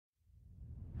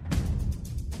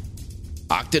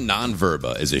Octa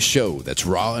Non-Verba is a show that's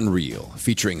raw and real,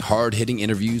 featuring hard-hitting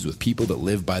interviews with people that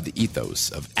live by the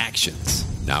ethos of actions,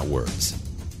 not words.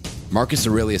 Marcus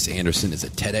Aurelius Anderson is a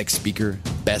TEDx speaker,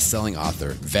 best-selling author,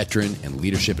 veteran, and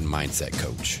leadership and mindset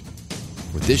coach.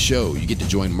 With this show, you get to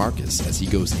join Marcus as he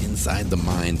goes inside the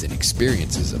minds and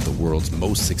experiences of the world's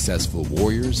most successful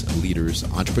warriors, leaders,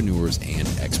 entrepreneurs, and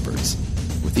experts.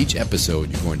 With each episode,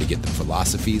 you're going to get the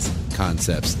philosophies,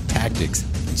 concepts, tactics,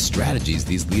 and strategies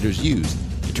these leaders use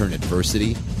to turn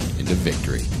adversity into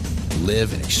victory.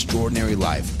 Live an extraordinary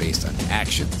life based on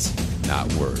actions,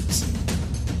 not words.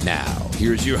 Now,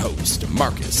 here's your host,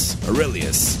 Marcus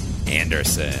Aurelius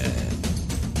Anderson.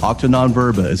 Octa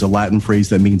Non-Verba is a Latin phrase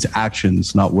that means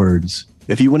actions, not words.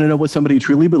 If you want to know what somebody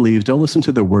truly believes, don't listen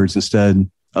to their words. Instead,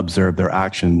 observe their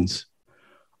actions.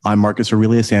 I'm Marcus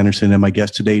Aurelius Anderson, and my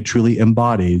guest today truly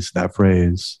embodies that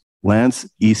phrase. Lance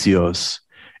Essihos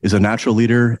is a natural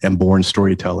leader and born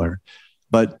storyteller,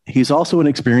 but he's also an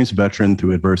experienced veteran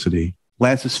through adversity.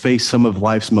 Lance has faced some of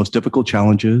life's most difficult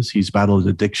challenges. He's battled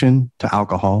addiction to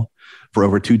alcohol for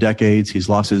over 2 decades. He's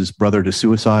lost his brother to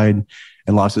suicide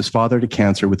and lost his father to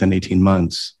cancer within 18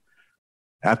 months.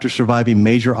 After surviving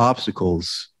major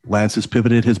obstacles, Lance has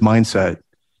pivoted his mindset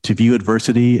to view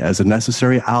adversity as a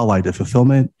necessary ally to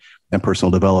fulfillment and personal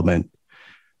development.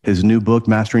 His new book,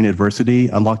 Mastering Adversity,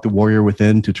 Unlock the Warrior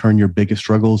Within to Turn Your Biggest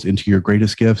Struggles into Your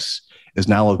Greatest Gifts, is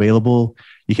now available.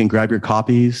 You can grab your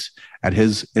copies at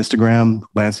his Instagram,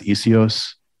 Lance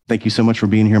Essihos. Thank you so much for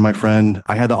being here, my friend.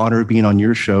 I had the honor of being on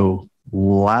your show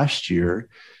last year.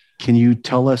 Can you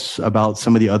tell us about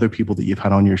some of the other people that you've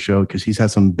had on your show? Because he's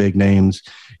had some big names.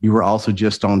 You were also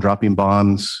just on Dropping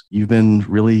Bombs. You've been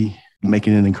really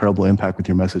making an incredible impact with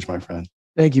your message, my friend.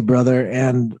 Thank you, brother.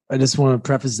 And I just want to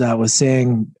preface that with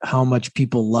saying how much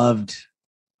people loved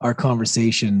our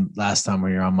conversation last time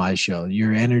when you were on my show.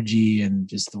 Your energy and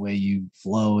just the way you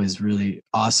flow is really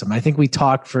awesome. I think we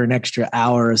talked for an extra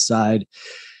hour aside.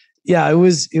 Yeah, it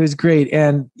was great.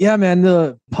 And yeah, man,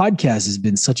 the podcast has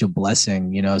been such a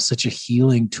blessing, such a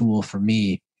healing tool for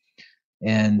me,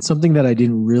 and something that I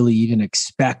didn't really even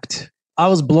expect. I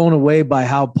was blown away by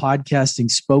how podcasting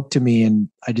spoke to me, and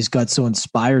I just got so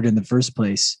inspired in the first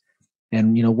place.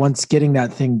 And, once getting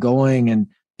that thing going and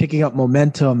picking up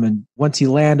momentum, and once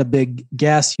you land a big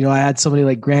guest, I had somebody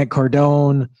like Grant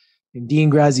Cardone and Dean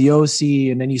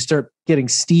Graziosi, and then you start getting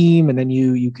steam, and then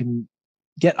you can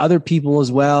get other people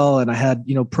as well. And I had,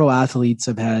 pro athletes.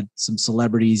 I've had some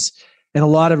celebrities and a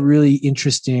lot of really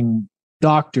interesting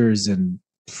doctors and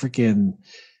freaking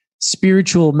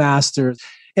spiritual masters.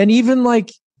 And even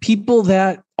like people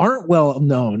that aren't well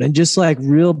known and just like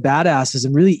real badasses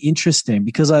and really interesting,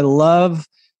 because I love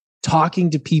talking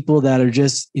to people that are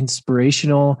just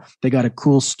inspirational. They got a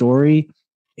cool story,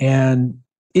 and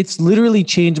it's literally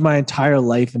changed my entire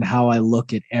life and how I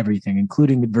look at everything,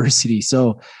 including adversity.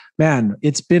 So, man,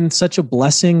 it's been such a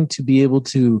blessing to be able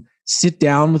to sit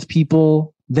down with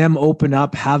people, them open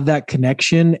up, have that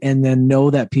connection, and then know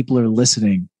that people are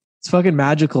listening. It's fucking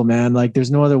magical, man. Like,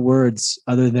 there's no other words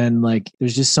other than like,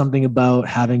 there's just something about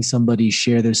having somebody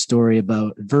share their story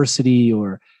about adversity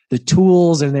or the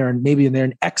tools, and they're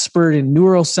an expert in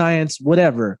neuroscience,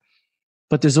 whatever.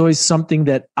 But there's always something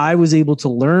that I was able to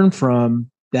learn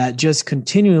from that just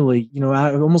continually,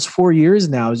 almost 4 years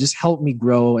now, has just helped me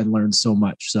grow and learn so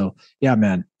much. So yeah,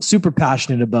 man, super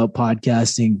passionate about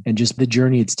podcasting and just the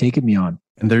journey it's taken me on.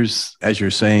 And there's, as you're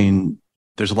saying,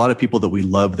 there's a lot of people that we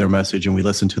love their message and we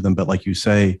listen to them. But like you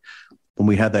say, when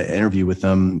we had that interview with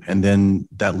them, and then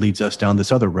that leads us down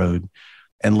this other road.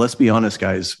 And let's be honest,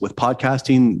 guys, with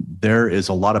podcasting, there is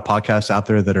a lot of podcasts out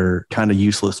there that are kind of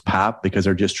useless pap because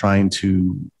they're just trying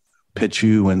to pitch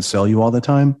you and sell you all the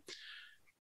time.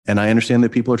 And I understand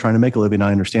that people are trying to make a living.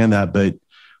 I understand that. But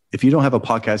if you don't have a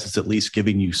podcast that's at least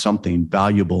giving you something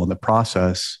valuable in the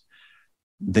process,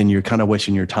 then you're kind of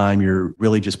wasting your time. You're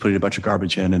really just putting a bunch of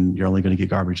garbage in, and you're only going to get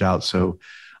garbage out. So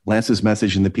Lance's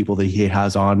message and the people that he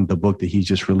has on the book that he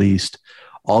just released,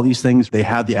 all these things, they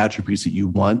have the attributes that you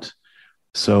want.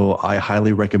 So I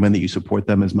highly recommend that you support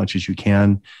them as much as you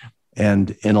can.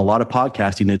 And in a lot of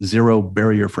podcasting, it's zero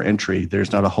barrier for entry.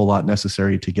 There's not a whole lot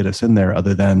necessary to get us in there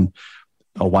other than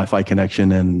a Wi-Fi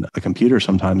connection and a computer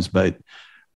sometimes. But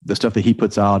the stuff that he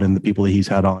puts out and the people that he's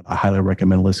had on, I highly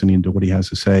recommend listening to what he has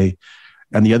to say.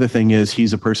 And the other thing is,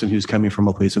 he's a person who's coming from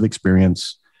a place of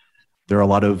experience. There are a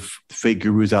lot of fake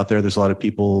gurus out there. There's a lot of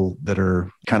people that are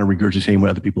kind of regurgitating what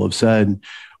other people have said,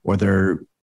 or they're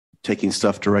taking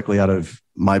stuff directly out of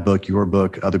my book, your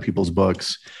book, other people's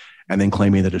books, and then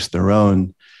claiming that it's their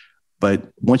own. But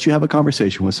once you have a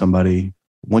conversation with somebody,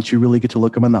 once you really get to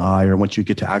look them in the eye, or once you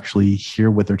get to actually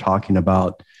hear what they're talking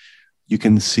about, you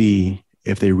can see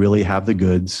if they really have the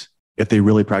goods, if they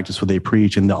really practice what they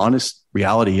preach. And the honest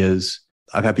reality is,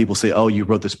 I've had people say, oh, you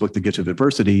wrote this book, The Gift of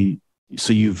Adversity,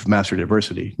 so you've mastered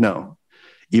adversity. No,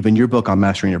 even your book on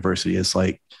mastering adversity is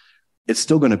like, it's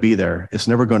still going to be there. It's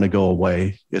never going to go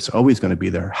away. It's always going to be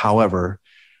there. However,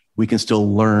 we can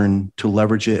still learn to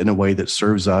leverage it in a way that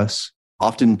serves us.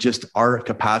 Often just our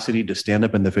capacity to stand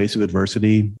up in the face of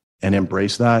adversity and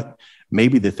embrace that may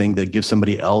be the thing that gives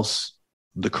somebody else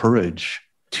the courage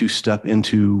to step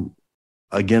into,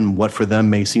 again, what for them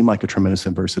may seem like a tremendous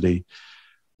adversity.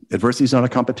 Adversity is not a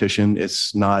competition.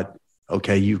 It's not,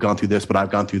 okay, you've gone through this, but I've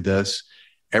gone through this.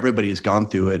 Everybody's gone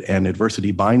through it, and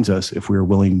adversity binds us if we're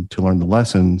willing to learn the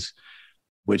lessons,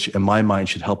 which in my mind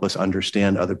should help us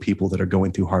understand other people that are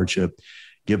going through hardship,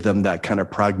 give them that kind of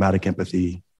pragmatic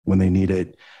empathy when they need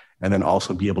it, and then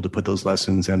also be able to put those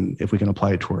lessons, and if we can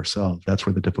apply it to ourselves, that's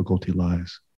where the difficulty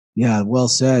lies. Yeah, well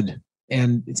said.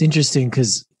 And it's interesting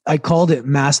because I called it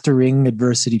mastering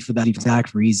adversity for that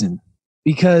exact reason.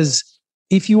 Because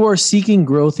if you are seeking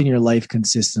growth in your life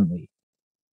consistently,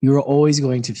 you are always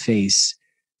going to face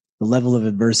the level of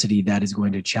adversity that is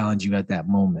going to challenge you at that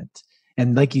moment.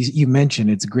 And like you mentioned,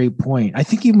 it's a great point. I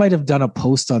think you might have done a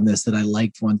post on this that I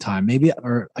liked one time, maybe,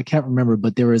 or I can't remember,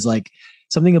 but there was like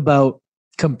something about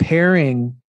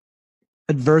comparing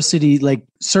adversity, like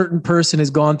certain person has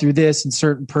gone through this and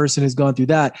certain person has gone through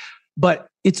that. But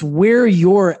it's where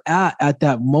you're at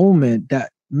that moment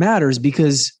that matters,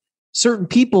 because certain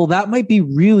people, that might be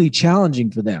really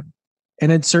challenging for them.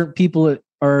 And then certain people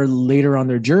are later on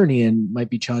their journey and might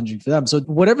be challenging for them. So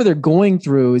whatever they're going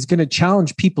through is going to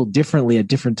challenge people differently at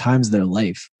different times of their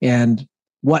life. And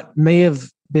what may have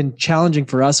been challenging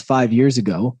for us 5 years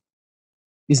ago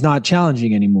is not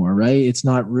challenging anymore, right? It's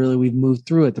not really, we've moved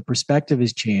through it. The perspective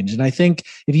has changed. And I think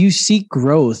if you seek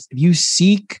growth, if you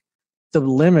seek the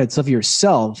limits of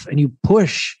yourself and you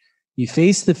push, you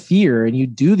face the fear and you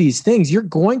do these things, you're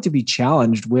going to be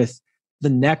challenged with the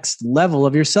next level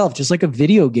of yourself, just like a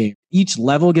video game. Each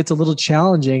level gets a little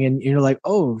challenging and you're like,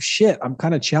 oh shit, I'm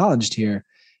kind of challenged here.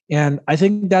 And I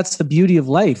think that's the beauty of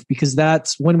life, because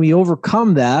that's when we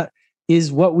overcome that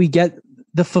is what we get.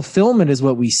 The fulfillment is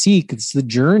what we seek. It's the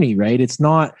journey, right? It's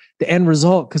not the end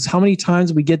result. Because how many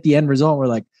times we get the end result, we're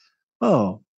like,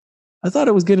 oh, I thought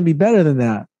it was going to be better than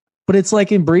that. But it's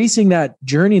like embracing that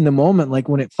journey in the moment. Like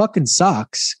when it fucking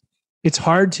sucks, it's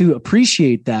hard to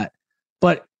appreciate that.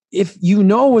 But if you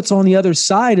know what's on the other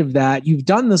side of that, you've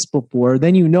done this before,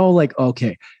 then you know, like,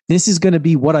 okay, this is going to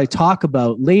be what I talk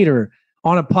about later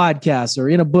on a podcast or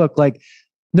in a book. Like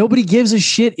nobody gives a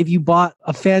shit if you bought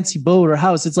a fancy boat or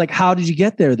house. It's like, how did you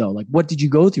get there though? Like, what did you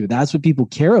go through? That's what people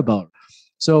care about.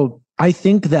 So I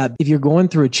think that if you're going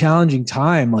through a challenging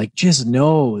time, like just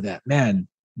know that, man,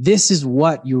 this is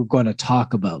what you're going to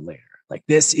talk about later. Like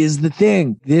this is the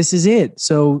thing. This is it.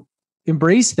 So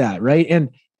embrace that, right? And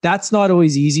that's not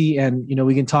always easy. And, you know,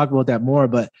 we can talk about that more,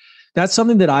 but that's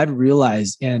something that I've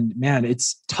realized. And man,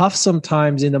 it's tough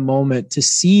sometimes in the moment to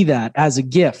see that as a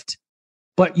gift,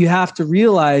 but you have to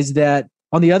realize that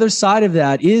on the other side of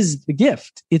that is the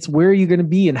gift. It's where you're going to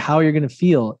be and how you're going to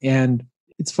feel. And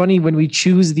it's funny when we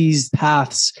choose these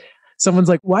paths, someone's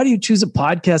like, why do you choose a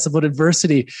podcast about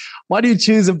adversity? Why do you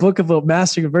choose a book about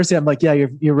mastering adversity? I'm like, yeah,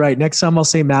 you're right. Next time I'll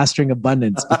say mastering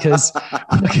abundance, because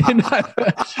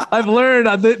I've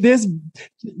learned this,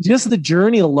 just the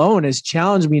journey alone has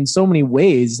challenged me in so many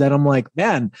ways that I'm like,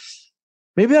 man,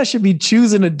 maybe I should be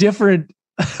choosing a different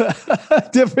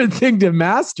thing to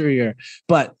master here.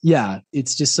 But yeah,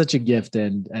 it's just such a gift.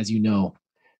 And as you know,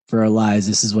 for our lives,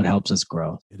 this is what helps us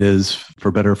grow. It is, for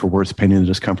better or for worse, pain and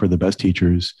discomfort, the best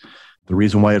teachers. The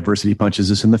reason why adversity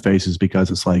punches us in the face is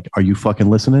because it's like, are you fucking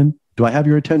listening? Do I have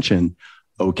your attention?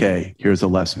 Okay, here's a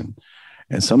lesson.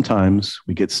 And sometimes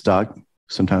we get stuck.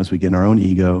 Sometimes we get in our own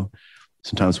ego.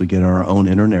 Sometimes we get in our own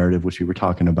inner narrative, which we were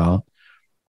talking about.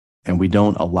 And we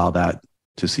don't allow that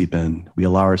to seep in. We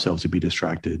allow ourselves to be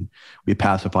distracted. We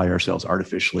pacify ourselves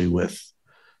artificially with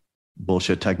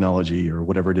bullshit technology or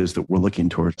whatever it is that we're looking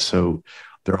towards. So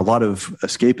there are a lot of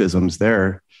escapisms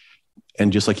there.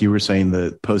 And just like you were saying,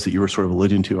 the post that you were sort of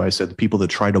alluding to, I said the people that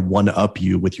try to one-up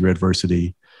you with your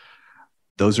adversity,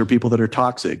 those are people that are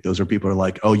toxic. Those are people that are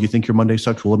like, oh, you think your Monday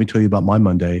sucks? Well, let me tell you about my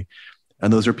Monday.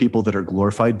 And those are people that are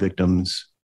glorified victims.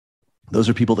 Those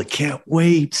are people that can't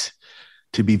wait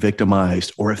to be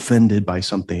victimized or offended by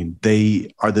something.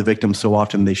 They are the victims so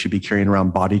often they should be carrying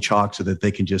around body chalk so that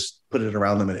they can just put it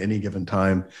around them at any given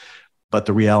time. But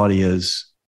the reality is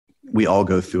we all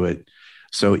go through it.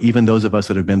 So even those of us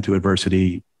that have been through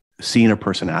adversity, seeing a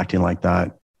person acting like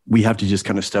that, we have to just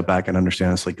kind of step back and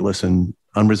understand it's like, listen,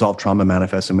 unresolved trauma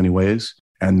manifests in many ways.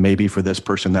 And maybe for this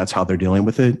person, that's how they're dealing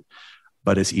with it.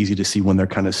 but it's easy to see when they're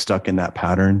kind of stuck in that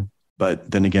pattern.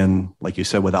 But then again, like you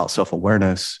said, without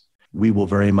self-awareness, we will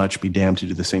very much be damned to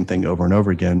do the same thing over and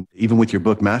over again. Even with your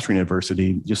book, Mastering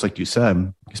Adversity, just like you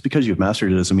said, just because you've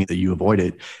mastered it doesn't mean that you avoid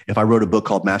it. If I wrote a book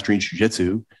called Mastering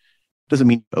Jiu-Jitsu, doesn't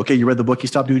mean, okay, you read the book, you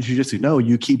stopped doing jiu-jitsu. No,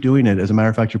 you keep doing it. As a matter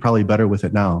of fact, you're probably better with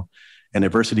it now. And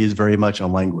adversity is very much a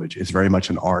language. It's very much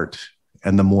an art.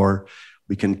 And the more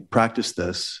we can practice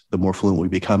this, the more fluent we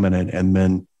become in it. And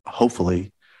then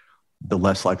hopefully, the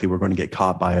less likely we're going to get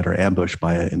caught by it or ambushed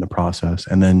by it in the process.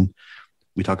 And then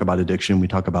we talk about addiction, we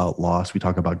talk about loss, we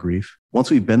talk about grief.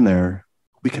 Once we've been there,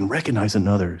 we can recognize in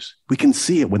others. We can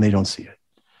see it when they don't see it.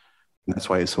 And that's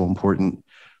why it's so important.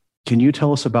 Can you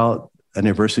tell us about an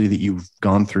adversity that you've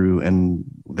gone through? And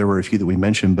there were a few that we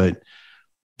mentioned, but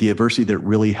the adversity that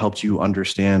really helped you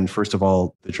understand, first of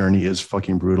all, the journey is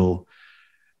fucking brutal.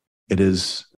 It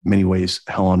is in many ways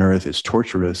hell on earth. It's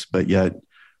torturous, but yet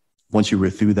once you were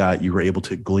through that, you were able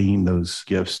to glean those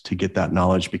gifts to get that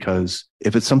knowledge. Because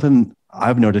if it's something,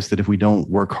 I've noticed that if we don't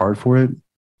work hard for it,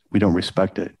 we don't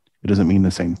respect it. It doesn't mean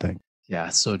the same thing. Yeah,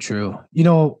 so true. You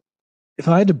know, if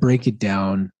I had to break it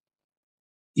down,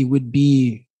 it would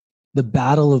be the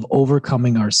battle of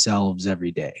overcoming ourselves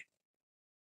every day.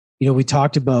 You know, we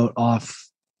talked about off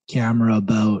camera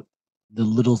about the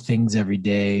little things every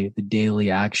day, the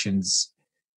daily actions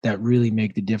that really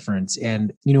make the difference.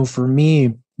 And, you know, for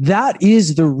me, that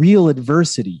is the real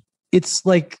adversity. It's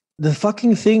like the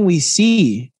fucking thing we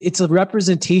see. It's a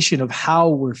representation of how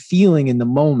we're feeling in the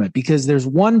moment, because there's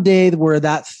one day where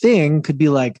that thing could be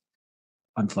like,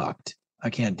 I'm fucked. I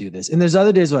can't do this. And there's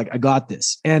other days where like, I got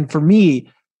this. And for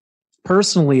me,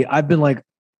 personally, I've been like,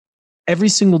 every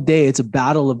single day, it's a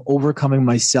battle of overcoming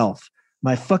myself,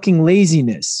 my fucking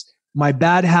laziness, my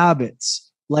bad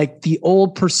habits, like the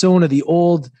old persona, the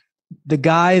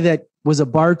guy that was a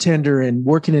bartender and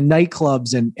working in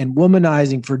nightclubs and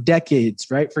womanizing for decades,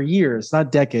 right? For years,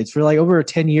 not decades, for like over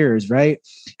 10 years, right?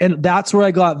 And that's where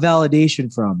I got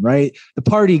validation from, right? The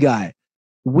party guy,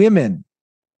 women.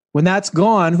 When that's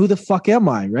gone, who the fuck am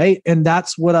I, right? And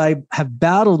that's what I have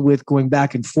battled with, going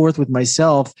back and forth with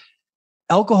myself.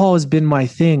 Alcohol has been my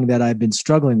thing that I've been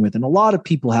struggling with. And a lot of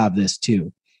people have this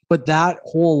too. But that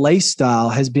whole lifestyle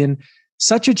has been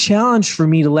such a challenge for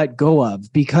me to let go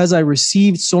of, because I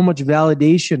received so much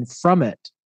validation from it.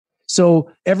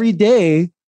 So every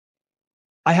day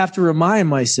I have to remind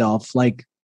myself, like,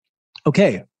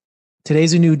 okay,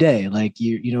 today's a new day. Like,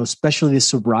 you know, especially the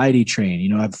sobriety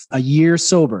train, I've a year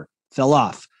sober, fell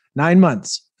off, 9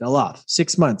 months, fell off,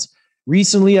 6 months.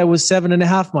 Recently, I was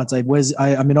 7.5 months.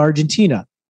 I'm in Argentina.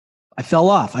 I fell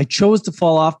off. I chose to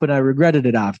fall off, but I regretted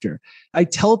it after. I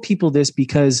tell people this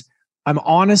because I'm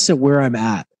honest at where I'm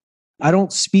at. I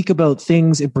don't speak about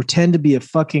things and pretend to be a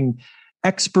fucking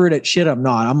expert at shit I'm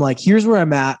not. I'm like, here's where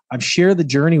I'm at. I've shared the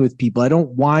journey with people. I don't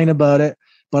whine about it,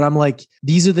 but I'm like,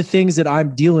 these are the things that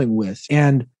I'm dealing with.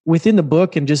 And within the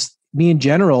book and just me in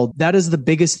general, that is the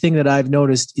biggest thing that I've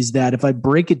noticed, is that if I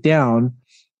break it down,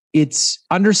 it's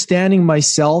understanding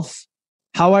myself,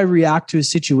 how I react to a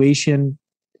situation,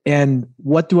 and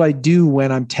what do I do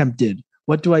when I'm tempted?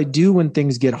 What do I do when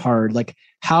things get hard? Like,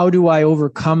 how do I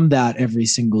overcome that every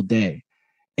single day?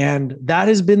 And that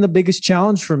has been the biggest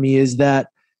challenge for me, is that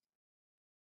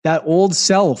old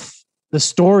self, the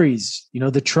stories,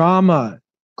 the trauma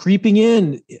creeping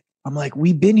in. I'm like,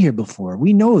 we've been here before.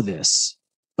 We know this,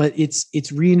 but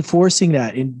it's reinforcing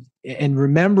that and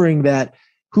remembering that,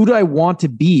 who do I want to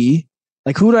be?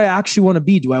 Like, who do I actually want to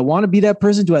be? Do I want to be that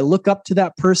person? Do I look up to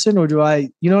that person? Or do I,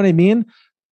 you know what I mean?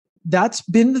 That's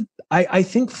been, I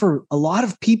think for a lot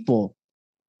of people,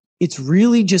 it's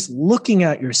really just looking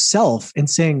at yourself and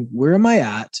saying, where am I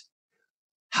at?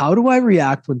 How do I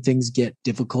react when things get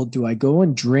difficult? Do I go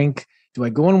and drink? Do I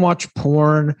go and watch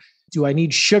porn? Do I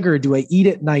need sugar? Do I eat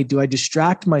at night? Do I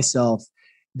distract myself?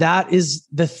 That is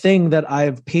the thing that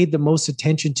I've paid the most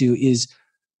attention to, is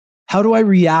how do I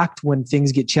react when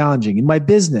things get challenging? In my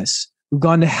business, we've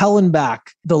gone to hell and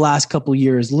back the last couple of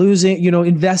years, losing,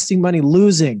 investing money,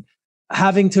 losing,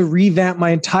 having to revamp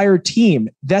my entire team,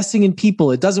 investing in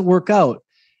people. It doesn't work out.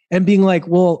 And being like,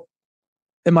 well,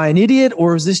 am I an idiot,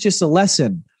 or is this just a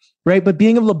lesson? Right. But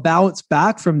being able to bounce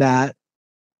back from that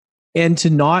and to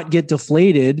not get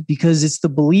deflated, because it's the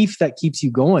belief that keeps you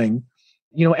going.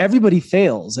 Everybody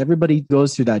fails. Everybody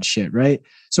goes through that shit, right?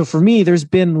 So for me, there's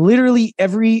been literally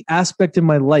every aspect of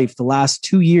my life the last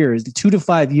 2 years, the 2 to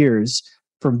 5 years,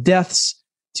 from deaths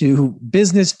to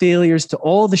business failures to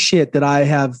all the shit that I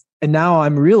have. And now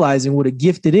I'm realizing what a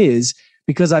gift it is,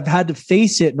 because I've had to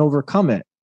face it and overcome it.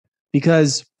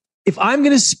 Because if I'm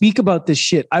going to speak about this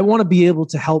shit, I want to be able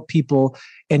to help people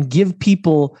and give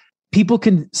people people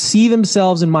can see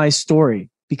themselves in my story,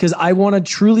 because I want to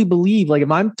truly believe, like,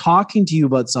 if I'm talking to you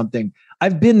about something,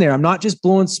 I've been there. I'm not just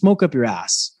blowing smoke up your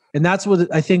ass. And that's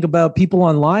what I think about people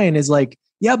online is like,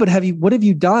 yeah, but what have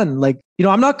you done? Like,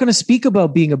 I'm not going to speak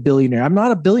about being a billionaire. I'm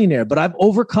not a billionaire, but I've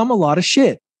overcome a lot of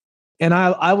shit. And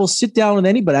I will sit down with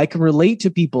anybody. I can relate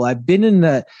to people.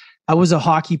 I was a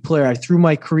hockey player. I threw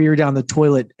my career down the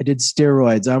toilet. I did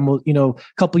steroids. I'm, a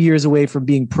couple years away from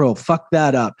being pro. Fuck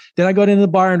that up. Then I got into the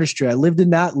bar industry. I lived in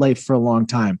that life for a long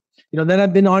time. Then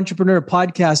I've been an entrepreneur,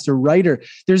 podcaster, writer.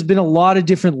 There's been a lot of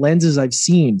different lenses I've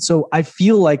seen. So I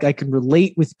feel like I can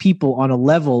relate with people on a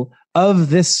level of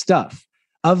this stuff,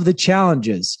 of the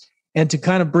challenges. And to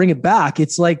kind of bring it back,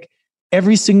 it's like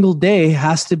every single day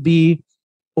has to be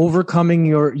overcoming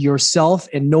yourself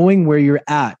and knowing where you're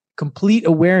at. Complete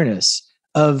awareness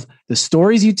of the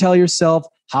stories you tell yourself,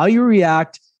 how you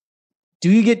react.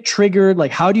 Do you get triggered?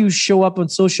 Like, how do you show up on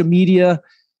social media?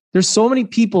 There's so many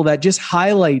people that just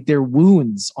highlight their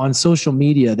wounds on social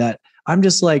media that I'm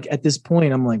just like, at this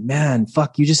point, I'm like, man,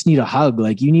 fuck, you just need a hug.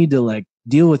 Like, you need to like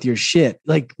deal with your shit.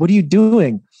 Like, what are you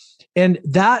doing? And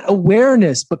that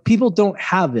awareness, but people don't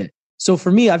have it. So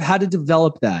for me, I've had to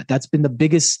develop that. That's been the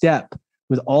biggest step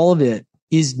with all of it,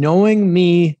 is knowing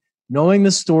me, knowing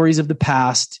the stories of the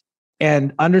past,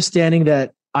 and understanding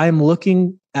that I'm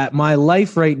looking at my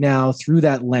life right now through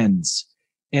that lens.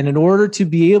 And in order to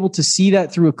be able to see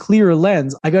that through a clearer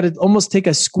lens, I got to almost take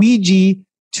a squeegee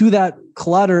to that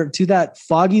clutter, to that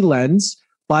foggy lens,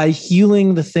 by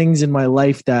healing the things in my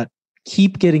life that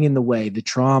keep getting in the way, the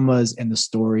traumas and the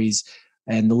stories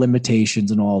and the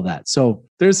limitations and all that. So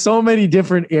there's so many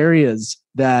different areas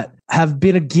that have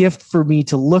been a gift for me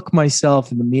to look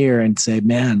myself in the mirror and say,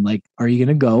 man, like, are you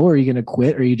going to go, or are you going to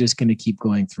quit? Or are you just going to keep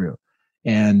going through?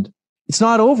 And it's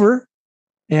not over.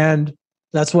 And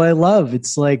that's what I love.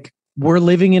 It's like, we're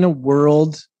living in a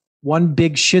world, one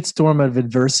big shitstorm of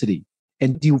adversity.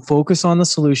 And do you focus on the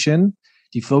solution?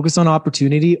 Do you focus on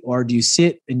opportunity? Or do you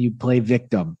sit and you play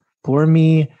victim? Poor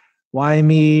me. Why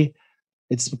me?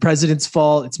 It's the president's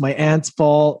fault. It's my aunt's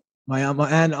fault. My aunt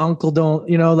and uncle don't,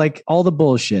 like all the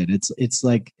bullshit. It's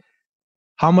like,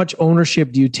 how much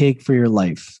ownership do you take for your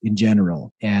life in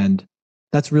general? And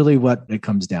that's really what it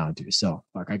comes down to. So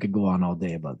fuck, I could go on all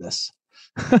day about this.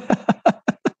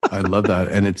 I love that.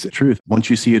 And it's truth. Once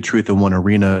you see a truth in one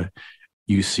arena,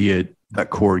 you see it, that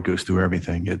cord goes through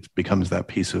everything. It becomes that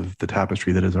piece of the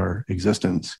tapestry that is our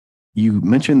existence. You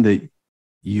mentioned that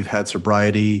you've had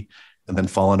sobriety and then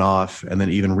fallen off. And then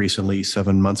even recently,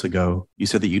 7 months ago, you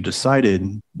said that you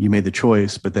decided, you made the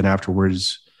choice, but then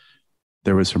afterwards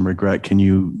there was some regret. Can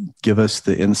you give us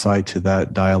the insight to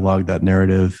that dialogue, that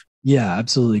narrative? Yeah,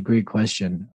 absolutely. Great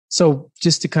question. So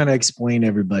just to kind of explain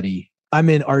everybody, I'm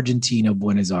in Argentina,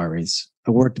 Buenos Aires.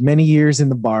 I worked many years in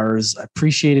the bars,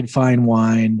 appreciated fine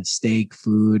wine, steak,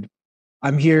 food.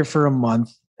 I'm here for a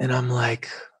month and I'm like,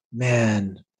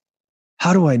 man,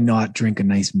 how do I not drink a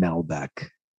nice Malbec?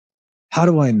 How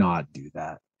do I not do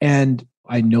that? And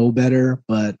I know better,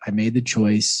 but I made the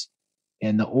choice.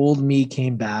 And the old me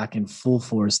came back in full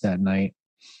force that night.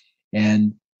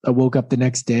 And I woke up the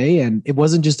next day and it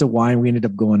wasn't just a wine. We ended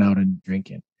up going out and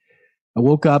drinking. I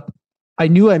woke up. I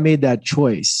knew I made that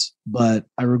choice, but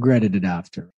I regretted it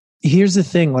after. Here's the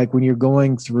thing, like when you're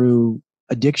going through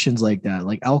addictions like that,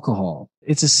 like alcohol,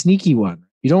 it's a sneaky one.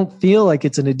 You don't feel like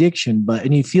it's an addiction,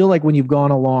 and you feel like when you've gone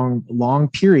a long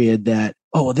period that,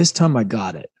 oh, well, this time I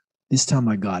got it. This time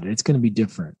I got it. It's going to be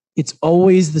different. It's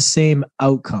always the same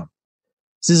outcome.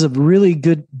 This is a really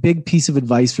good, big piece of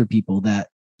advice for people that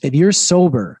if you're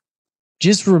sober,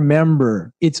 just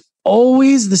remember it's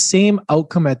always the same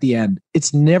outcome at the end.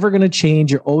 It's never going to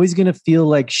change. You're always going to feel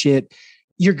like shit.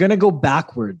 You're going to go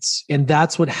backwards. And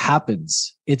that's what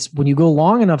happens. It's when you go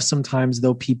long enough, sometimes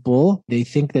though, they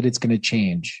think that it's going to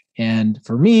change. And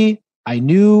for me, I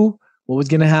knew what was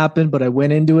going to happen, but I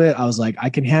went into it. I was like,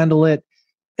 I can handle it.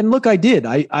 And look, I did.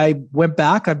 I went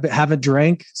back. I haven't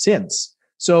drank since.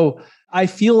 So I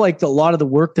feel like a lot of the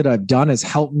work that I've done has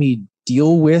helped me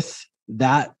deal with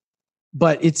that.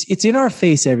 But it's in our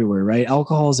face everywhere, right?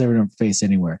 Alcohol is in our face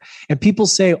anywhere. And people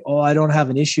say, oh, I don't have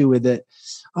an issue with it.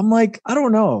 I'm like, I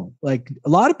don't know. Like a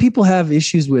lot of people have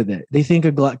issues with it. They think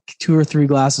 2 or 3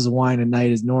 glasses of wine a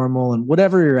night is normal, and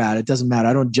whatever you're at, it doesn't matter.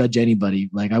 I don't judge anybody.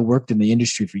 Like I worked in the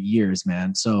industry for years,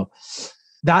 man. So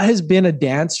that has been a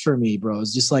dance for me, bro.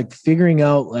 It's just like figuring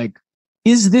out like,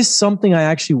 is this something I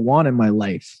actually want in my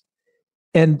life?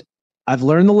 And I've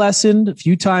learned the lesson a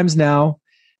few times now.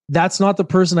 That's not the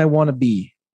person I want to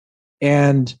be.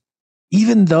 And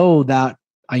even though that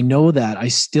I know that, I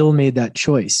still made that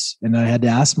choice. And I had to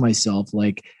ask myself,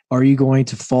 like, Are you going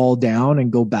to fall down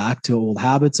and go back to old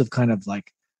habits of kind of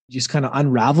like just kind of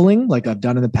unraveling like I've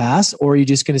done in the past? Or are you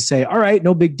just going to say, all right,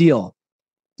 no big deal.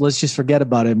 Let's just forget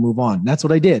about it and move on. And that's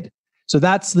what I did. So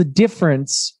that's the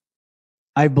difference,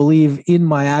 I believe, in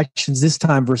my actions this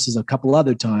time versus a couple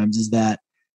other times, is that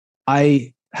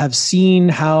I have seen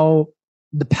how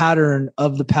the pattern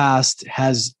of the past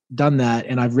has done that.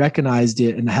 And I've recognized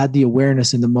it and had the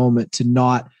awareness in the moment to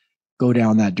not go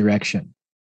down that direction.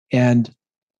 And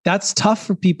that's tough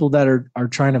for people that are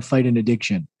trying to fight an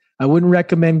addiction. I wouldn't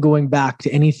recommend going back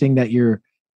to anything that you're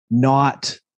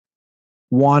not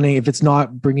wanting, if it's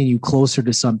not bringing you closer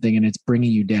to something and it's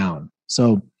bringing you down.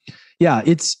 So yeah,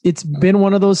 it's been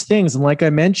one of those things. And like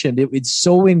I mentioned, it's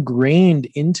so ingrained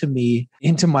into me,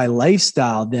 into my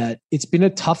lifestyle, that it's been a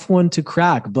tough one to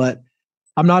crack. But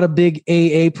I'm not a big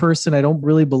AA person. I don't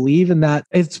really believe in that.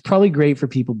 It's probably great for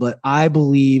people, but I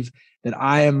believe that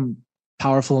I am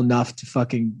powerful enough to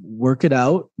fucking work it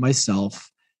out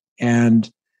myself and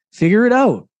figure it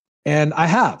out. And I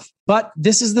have. But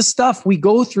this is the stuff we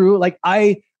go through. Like,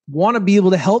 I want to be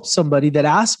able to help somebody that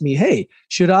asks me, hey,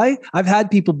 should I? I've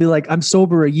had people be like, I'm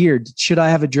sober a year. Should I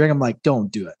have a drink? I'm like, don't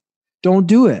do it. Don't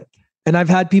do it. And I've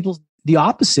had people the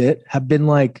opposite have been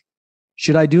like,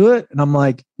 should I do it? And I'm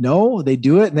like, no, they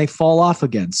do it and they fall off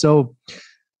again. So,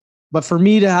 but for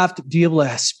me to have to be able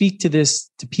to speak to this,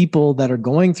 to people that are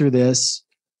going through this,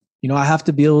 I have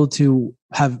to be able to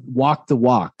have walked the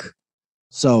walk.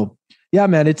 So yeah,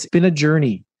 man, it's been a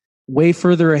journey, way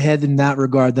further ahead in that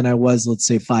regard than I was, let's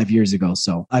say, 5 years ago.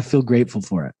 So I feel grateful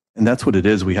for it. And that's what it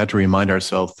is. We have to remind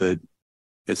ourselves that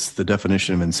it's the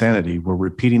definition of insanity. We're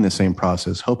repeating the same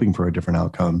process, hoping for a different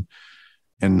outcome.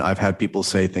 And I've had people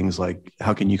say things like,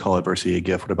 how can you call adversity a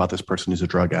gift? What about this person who's a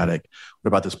drug addict? What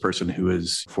about this person who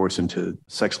is forced into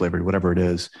sex slavery, whatever it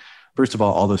is? First of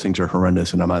all those things are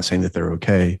horrendous. And I'm not saying that they're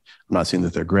okay. I'm not saying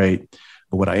that they're great.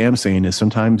 But what I am saying is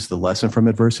sometimes the lesson from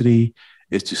adversity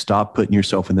is to stop putting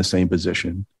yourself in the same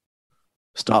position.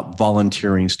 Stop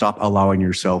volunteering. Stop allowing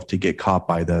yourself to get caught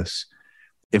by this.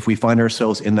 If we find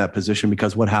ourselves in that position,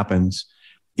 because what happens,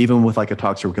 even with like a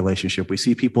toxic relationship, we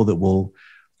see people that will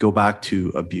go back to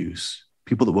abuse,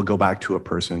 people that will go back to a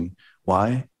person.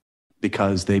 Why?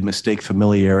 Because they mistake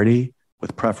familiarity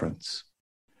with preference.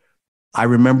 I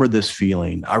remember this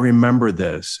feeling. I remember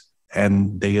this.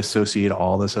 And they associate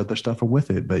all this other stuff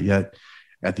with it. But yet,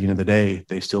 at the end of the day,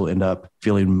 they still end up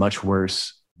feeling much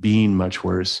worse, being much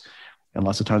worse. And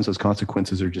lots of times those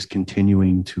consequences are just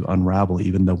continuing to unravel,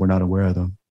 even though we're not aware of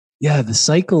them. Yeah, the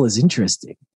cycle is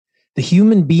interesting. The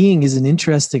human being is an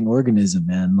interesting organism,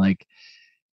 man. Like,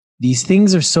 these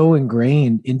things are so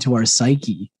ingrained into our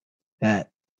psyche that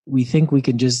we think we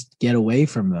can just get away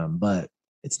from them. But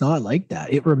it's not like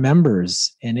that. It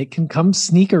remembers, and it can come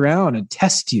sneak around and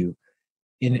test you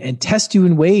and test you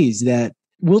in ways that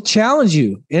will challenge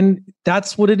you. And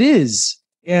that's what it is.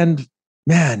 And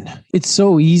man, it's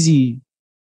so easy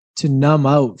to numb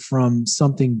out from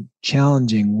something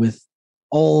challenging with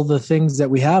all the things that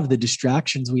we have, the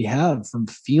distractions we have from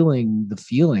feeling the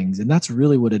feelings. And that's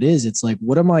really what it is. It's like,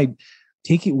 what am I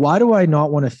taking? Why do I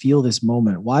not want to feel this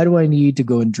moment? Why do I need to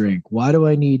go and drink? Why do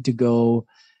I need to go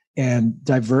and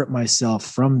divert myself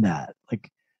from that?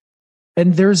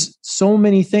 And there's so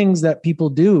many things that people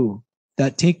do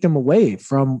that take them away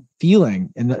from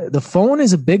feeling. And the phone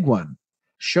is a big one.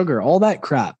 Sugar, all that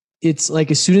crap. It's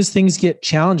like, as soon as things get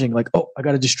challenging, like, oh, I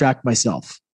got to distract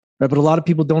myself. Right? But a lot of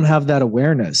people don't have that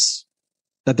awareness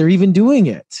that they're even doing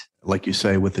it. Like you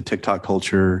say, with the TikTok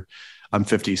culture, I'm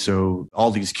 50, so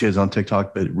all these kids on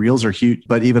TikTok, but Reels are huge.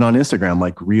 But even on Instagram,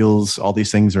 like Reels, all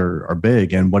these things are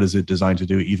big. And what is it designed to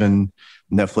do? Even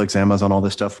Netflix, Amazon, all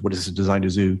this stuff, what is it designed to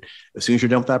do? As soon as you're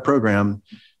done with that program,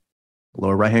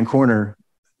 lower right-hand corner,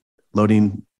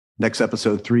 loading next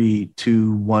episode, 3,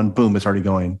 2, 1, boom, it's already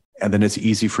going. And then it's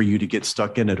easy for you to get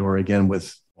stuck in it. Or again,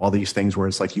 with all these things where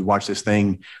it's like you watch this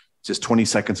thing, just 20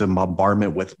 seconds of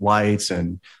bombardment with lights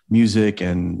and music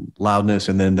and loudness,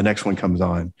 and then the next one comes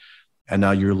on. And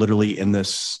now you're literally in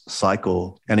this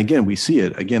cycle. And again, we see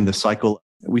it. Again, the cycle,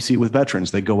 we see it with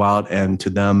veterans. They go out, and to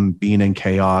them, being in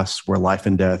chaos where life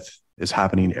and death is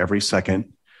happening every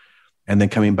second, and then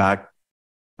coming back,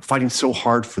 fighting so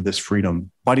hard for this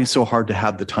freedom, fighting so hard to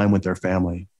have the time with their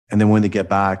family. And then when they get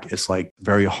back, it's like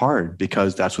very hard,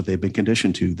 because that's what they've been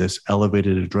conditioned to, this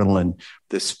elevated adrenaline,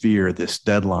 this fear, this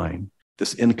deadline,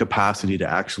 this incapacity to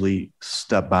actually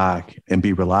step back and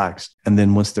be relaxed. And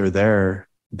then once they're there,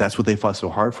 that's what they fought so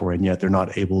hard for. And yet they're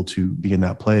not able to be in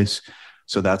that place.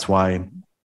 So that's why,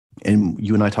 and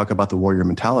you and I talk about the warrior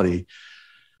mentality.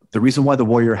 The reason why the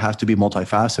warrior has to be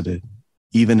multifaceted,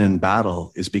 even in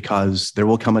battle, is because there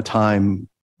will come a time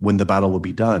when the battle will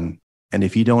be done. And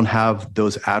if you don't have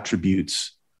those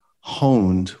attributes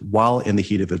honed while in the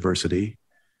heat of adversity,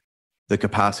 the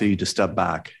capacity to step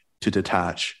back, to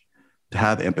detach, to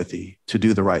have empathy, to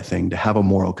do the right thing, to have a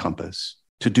moral compass,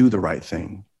 to do the right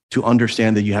thing, to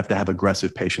understand that you have to have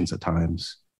aggressive patience at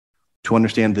times, to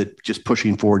understand that just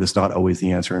pushing forward is not always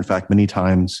the answer. In fact, many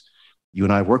times you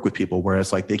and I work with people where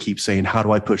it's like they keep saying, how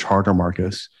do I push harder,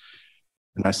 Marcus?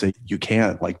 And I say, you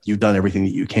can't. Like, you've done everything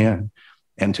that you can.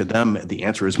 And to them, the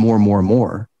answer is more and more and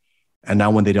more. And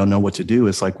now when they don't know what to do,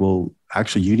 it's like, well,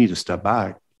 actually, you need to step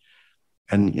back.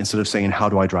 And instead of saying, how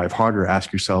do I drive harder?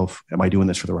 Ask yourself, am I doing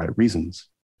this for the right reasons?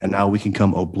 And now we can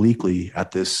come obliquely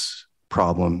at this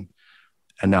problem.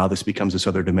 And now this becomes this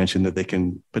other dimension that they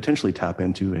can potentially tap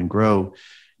into and grow.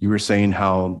 You were saying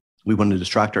how we want to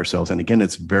distract ourselves. And again,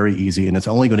 it's very easy, and it's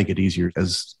only going to get easier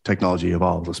as technology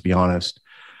evolves, let's be honest.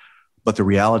 But the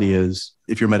reality is,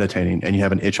 if you're meditating and you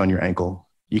have an itch on your ankle,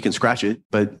 you can scratch it.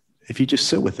 But if you just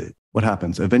sit with it, what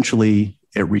happens? Eventually,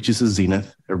 it reaches a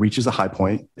zenith. It reaches a high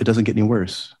point. It doesn't get any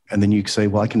worse. And then you say,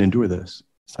 well, I can endure this.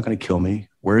 It's not going to kill me.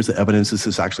 Where is the evidence this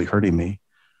is actually hurting me?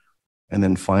 And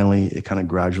then finally, it kind of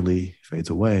gradually fades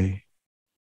away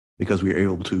because we are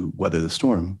able to weather the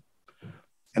storm.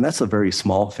 And that's a very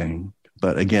small thing.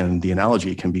 But again, the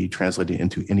analogy can be translated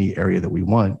into any area that we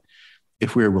want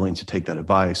if we are willing to take that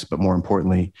advice. But more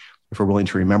importantly, if we're willing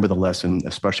to remember the lesson,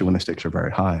 especially when the stakes are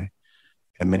very high.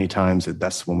 And many times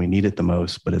that's when we need it the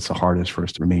most, but it's the hardest for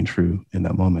us to remain true in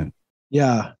that moment.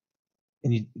 Yeah.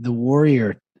 And the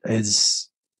warrior is,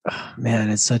 man,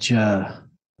 it's such a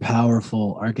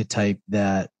powerful archetype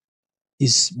that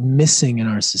is missing in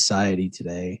our society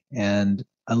today. And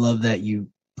I love that you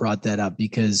brought that up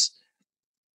because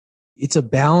it's a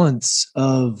balance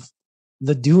of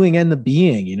the doing and the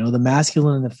being, the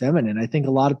masculine and the feminine. I think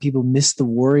a lot of people miss the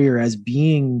warrior as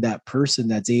being that person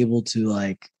that's able to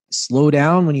like slow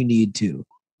down when you need to,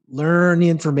 learn the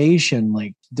information,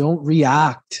 like don't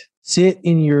react, sit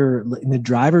in the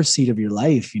driver's seat of your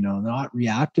life, not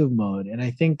reactive mode. And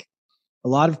I think a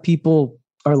lot of people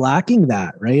are lacking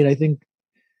that, right? I think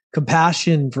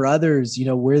compassion for others,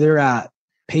 where they're at,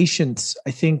 patience,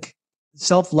 I think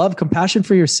self-love, compassion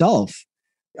for yourself.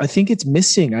 I think it's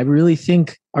missing. I really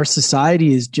think our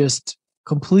society is just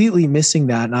completely missing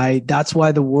that. And that's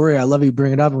why the warrior, I love you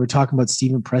bring it up. And we're talking about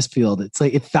Stephen Pressfield. It's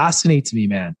like, it fascinates me,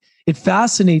 man. It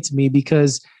fascinates me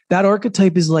because that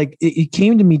archetype is like, it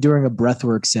came to me during a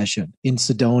breathwork session in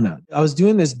Sedona. I was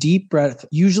doing this deep breath.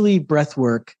 Usually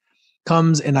breathwork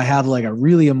comes and I have like a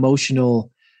really emotional,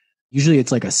 usually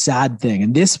it's like a sad thing.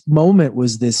 And this moment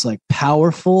was this like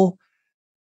powerful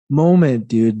moment,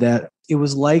 dude, that it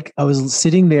was like I was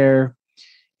sitting there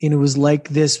and it was like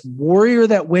this warrior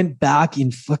that went back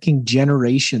in fucking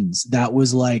generations that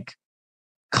was like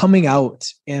coming out.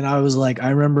 And I was like, I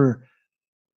remember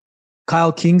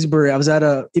Kyle Kingsbury, I was at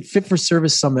a Fit for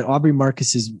Service Summit. Aubrey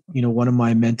Marcus is, one of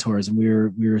my mentors, and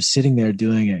we were sitting there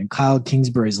doing it. And Kyle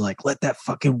Kingsbury's like, let that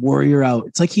fucking warrior out.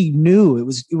 It's like he knew it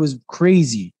was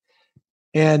crazy.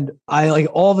 And I like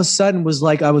all of a sudden was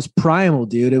like, I was primal,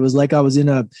 dude. It was like I was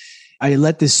I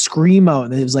let this scream out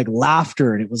and it was like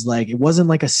laughter. And it was like, it wasn't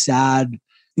like a sad,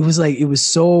 it was like, it was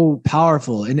so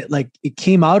powerful. And it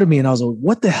came out of me and I was like,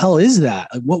 what the hell is that?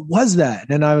 Like, what was that?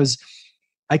 And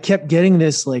I kept getting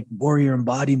this like warrior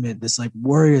embodiment, this like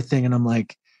warrior thing. And I'm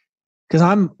like, cause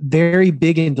I'm very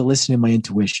big into listening to my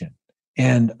intuition.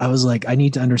 And I was like, I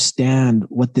need to understand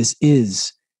what this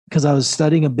is. Because I was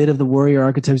studying a bit of the warrior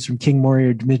archetypes from King,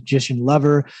 Warrior, Magician,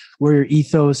 Lover, Warrior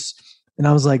Ethos. And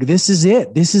I was like, this is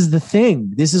it. This is the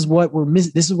thing. This is what we're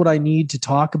missing. This is what I need to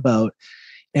talk about.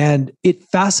 And it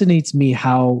fascinates me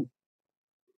how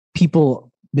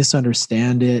people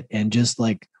misunderstand it and just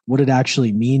like what it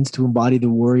actually means to embody the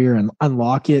warrior and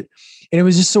unlock it. And it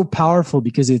was just so powerful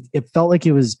because it felt like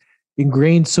it was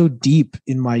ingrained so deep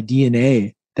in my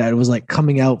DNA that it was like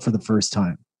coming out for the first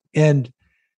time. And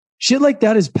shit like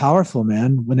that is powerful,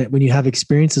 man. When you have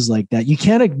experiences like that, you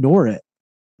can't ignore it.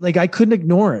 Like I couldn't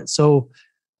ignore it. So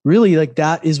really like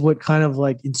that is what kind of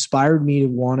like inspired me to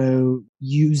want to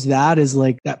use that as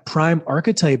like that prime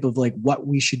archetype of like what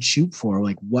we should shoot for,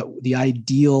 like what the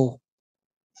ideal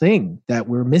thing that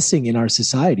we're missing in our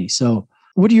society. So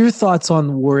what are your thoughts on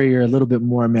the warrior a little bit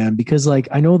more, man? Because like,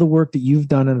 I know the work that you've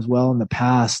done as well in the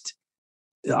past.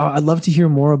 I'd love to hear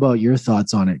more about your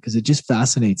thoughts on it because it just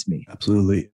fascinates me.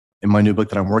 Absolutely. In my new book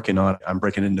that I'm working on, I'm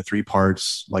breaking it into 3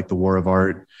 parts, like the War of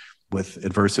Art with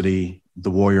adversity,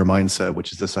 the warrior mindset,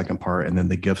 which is the second part, and then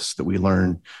the gifts that we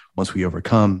learn once we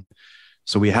overcome.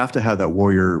 So we have to have that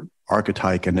warrior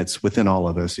archetype, and it's within all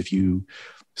of us. If you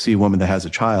see a woman that has a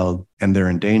child and they're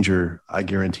in danger, I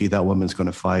guarantee that woman's going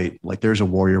to fight. Like there's a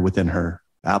warrior within her,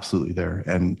 absolutely there.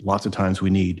 And lots of times we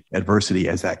need adversity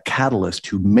as that catalyst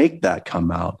to make that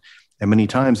come out. And many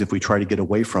times if we try to get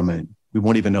away from it, we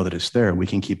won't even know that it's there. We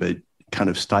can keep it kind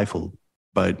of stifled.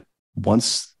 But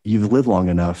once you've lived long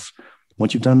enough,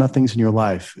 once you've done enough things in your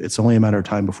life, it's only a matter of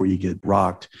time before you get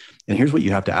rocked. And here's what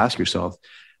you have to ask yourself.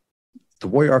 The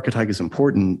warrior archetype is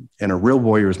important, and a real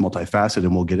warrior is multifaceted,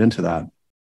 and we'll get into that.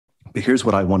 But here's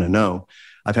what I want to know.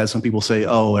 I've had some people say,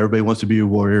 oh, everybody wants to be a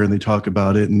warrior, and they talk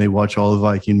about it, and they watch all the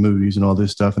Viking movies and all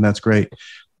this stuff, and that's great.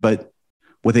 But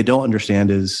what they don't understand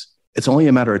is it's only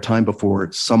a matter of time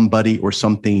before somebody or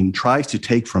something tries to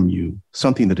take from you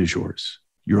something that is yours,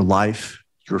 your life,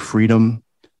 your freedom,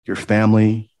 your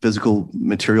family, physical,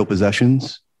 material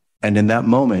possessions. And in that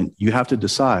moment, you have to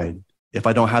decide, if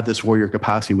I don't have this warrior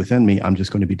capacity within me, I'm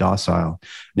just going to be docile.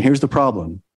 And here's the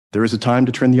problem. There is a time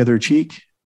to turn the other cheek,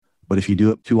 but if you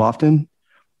do it too often,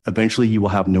 eventually you will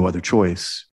have no other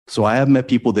choice. So I have met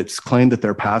people that claim that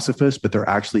they're pacifists, but they're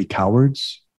actually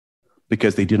cowards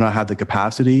because they do not have the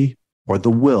capacity or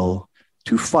the will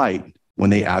to fight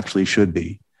when they actually should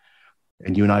be.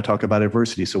 And you and I talk about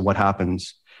adversity. So what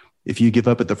happens? If you give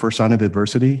up at the first sign of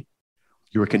adversity,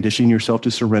 you are conditioning yourself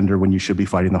to surrender when you should be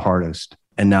fighting the hardest.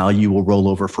 And now you will roll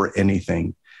over for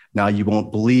anything. Now you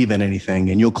won't believe in anything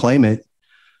and you'll claim it.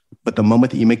 But the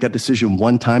moment that you make that decision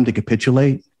one time to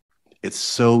capitulate, it's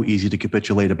so easy to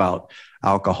capitulate about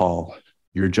alcohol,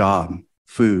 your job,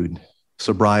 food,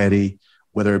 sobriety,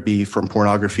 whether it be from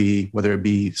pornography, whether it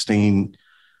be staying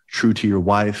true to your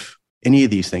wife, any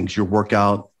of these things, your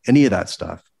workout, any of that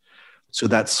stuff. So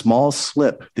that small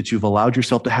slip that you've allowed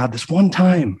yourself to have this one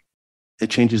time, it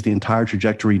changes the entire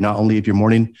trajectory, not only of your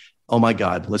morning. Oh my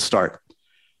God, let's start.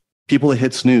 People that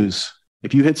hit snooze.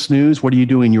 If you hit snooze, what are you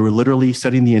doing? You're literally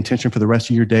setting the intention for the rest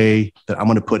of your day that I'm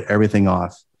going to put everything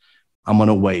off. I'm going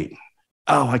to wait.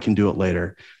 Oh, I can do it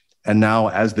later. And now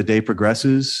as the day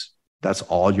progresses, that's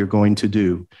all you're going to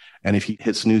do. And if you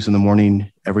hit snooze in the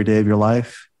morning every day of your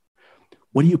life,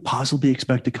 what do you possibly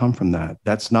expect to come from that?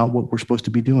 That's not what we're supposed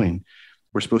to be doing.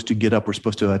 We're supposed to get up. We're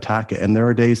supposed to attack it. And there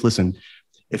are days, listen,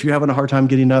 if you're having a hard time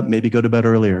getting up, maybe go to bed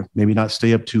earlier, maybe not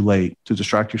stay up too late to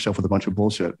distract yourself with a bunch of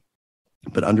bullshit.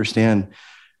 But understand,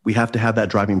 we have to have that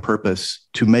driving purpose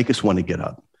to make us want to get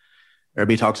up.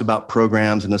 Everybody talks about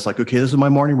programs and it's like, okay, this is my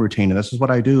morning routine and this is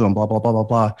what I do and blah, blah, blah, blah,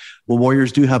 blah. Well,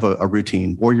 warriors do have a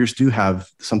routine. Warriors do have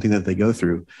something that they go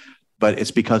through, but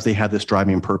it's because they have this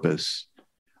driving purpose.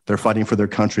 They're fighting for their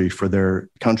country, for their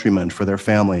countrymen, for their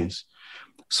families.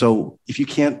 So if you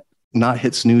can't not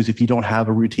hit snooze, if you don't have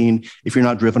a routine, if you're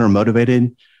not driven or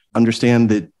motivated, understand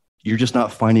that you're just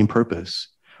not finding purpose.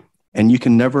 And you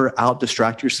can never out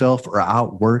distract yourself or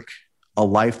outwork a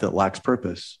life that lacks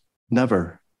purpose.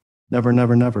 Never. Never,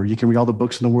 never, never. You can read all the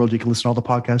books in the world. You can listen to all the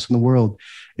podcasts in the world.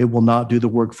 It will not do the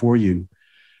work for you.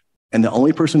 And the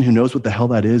only person who knows what the hell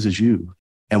that is you.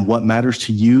 And what matters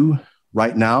to you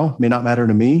right now may not matter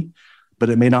to me, but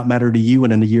it may not matter to you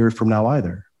in a year from now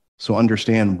either. So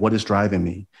understand, what is driving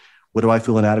me? What do I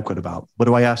feel inadequate about? What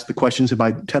do I ask the questions in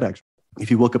my TEDx?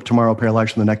 If you woke up tomorrow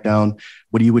paralyzed from the neck down,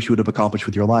 what do you wish you would have accomplished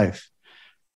with your life?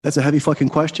 That's a heavy fucking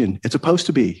question. It's supposed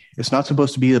to be. It's not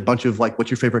supposed to be a bunch of like, what's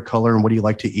your favorite color and what do you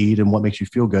like to eat and what makes you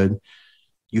feel good?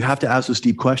 You have to ask those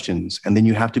deep questions and then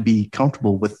you have to be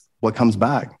comfortable with what comes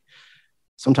back.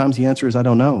 Sometimes the answer is, I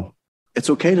don't know. It's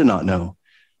okay to not know.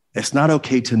 It's not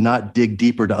okay to not dig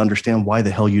deeper to understand why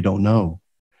the hell you don't know.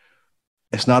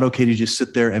 It's not okay to just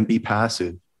sit there and be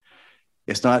passive.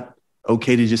 It's not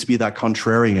okay to just be that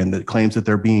contrarian that claims that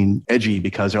they're being edgy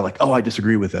because they're like, oh, I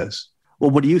disagree with this. Well,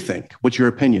 what do you think? What's your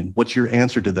opinion? What's your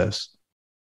answer to this?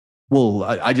 Well,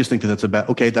 I just think that that's a bad,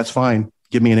 okay, that's fine.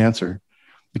 Give me an answer.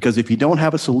 Because if you don't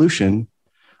have a solution,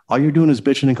 all you're doing is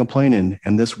bitching and complaining.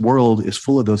 And this world is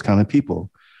full of those kind of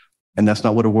people. And that's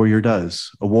not what a warrior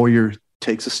does. A warrior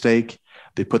takes a stake.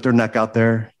 They put their neck out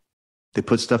there. They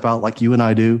put stuff out like you and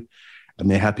I do.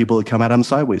 And they have people that come at them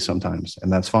sideways sometimes.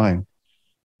 And that's fine.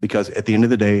 Because at the end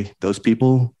of the day, those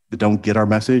people that don't get our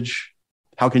message,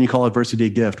 how can you call adversity a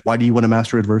gift? Why do you want to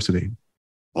master adversity?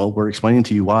 Well, we're explaining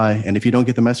to you why. And if you don't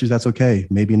get the message, that's okay.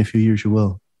 Maybe in a few years you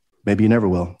will. Maybe you never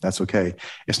will. That's okay.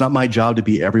 It's not my job to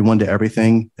be everyone to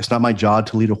everything. It's not my job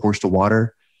to lead a horse to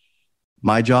water.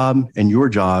 My job and your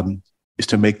job is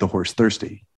to make the horse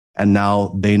thirsty. And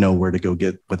now they know where to go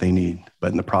get what they need.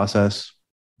 But in the process,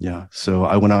 yeah. So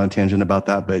I went on a tangent about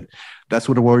that, but that's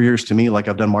what a warrior is to me. Like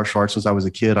I've done martial arts since I was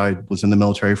a kid. I was in the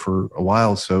military for a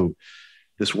while. So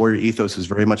this warrior ethos is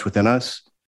very much within us.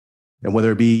 And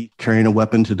whether it be carrying a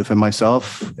weapon to defend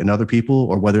myself and other people,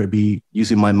 or whether it be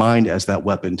using my mind as that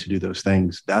weapon to do those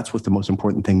things, that's what the most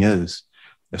important thing is.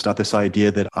 It's not this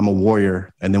idea that I'm a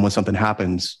warrior, and then when something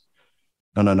happens,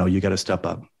 no, you got to step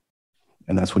up.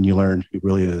 And that's when you learn who it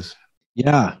really is.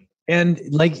 Yeah. And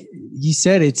like you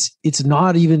said, it's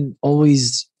not even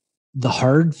always the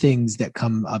hard things that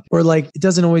come up, or like, it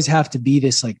doesn't always have to be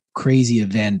this like crazy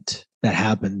event that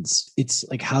happens. It's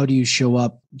like, how do you show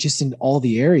up just in all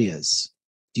the areas?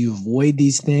 Do you avoid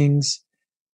these things?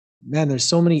 Man, there's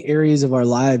so many areas of our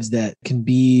lives that can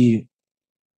be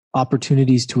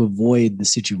opportunities to avoid the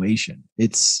situation.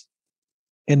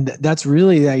 And that's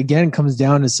really, again, comes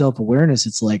down to self-awareness.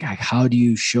 It's like, how do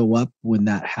you show up when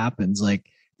that happens? Like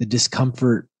the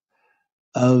discomfort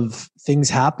of things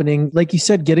happening. Like you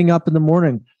said, getting up in the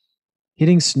morning,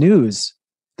 hitting snooze.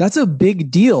 That's a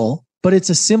big deal, but it's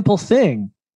a simple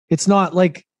thing. It's not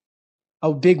like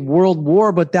a big world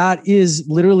war, but that is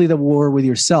literally the war with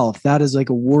yourself. That is like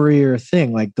a warrior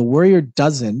thing. Like the warrior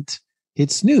doesn't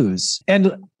hit snooze.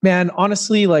 And man,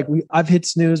 honestly, like I've hit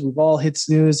snooze. We've all hit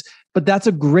snooze. But that's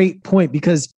a great point,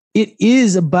 because it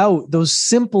is about those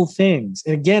simple things.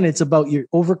 And again, it's about your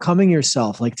overcoming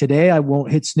yourself. Like today, I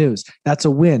won't hit snooze. That's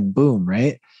a win. Boom.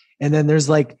 Right. And then there's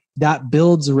like, that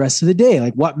builds the rest of the day.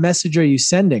 Like what message are you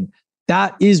sending?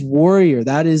 That is warrior.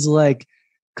 That is like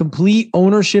complete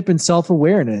ownership and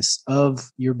self-awareness of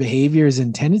your behaviors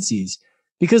and tendencies,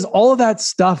 because all of that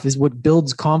stuff is what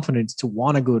builds confidence to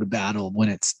want to go to battle when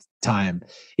it's time.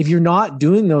 If you're not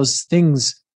doing those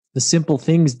things, the simple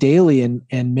things daily,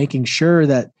 and making sure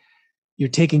that you're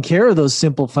taking care of those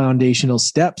simple foundational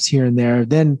steps here and there,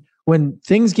 then when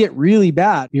things get really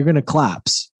bad, you're going to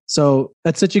collapse. So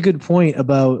that's such a good point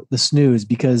about the snooze,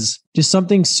 because just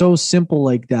something so simple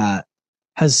like that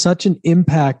has such an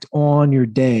impact on your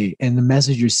day and the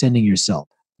message you're sending yourself.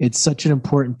 It's such an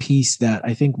important piece that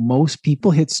I think most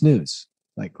people hit snooze.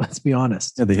 Like, let's be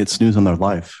honest. Yeah, they hit snooze on their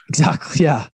life. Exactly.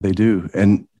 Yeah. They do.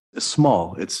 And it's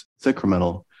small, it's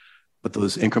incremental, but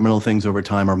those incremental things over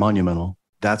time are monumental.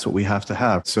 That's what we have to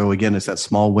have. So again, it's that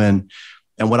small win.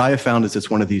 And what I have found is it's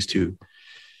one of these two.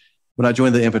 When I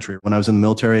joined the infantry, when I was in the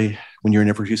military, when you're in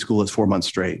infantry school, it's 4 months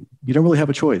straight. You don't really have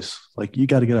a choice. Like you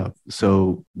got to get up.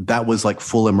 So that was like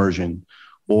full immersion,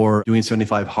 or doing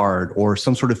 75 hard, or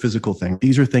some sort of physical thing.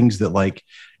 These are things that like,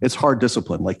 it's hard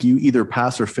discipline. Like you either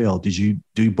pass or fail. Did you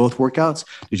do both workouts?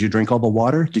 Did you drink all the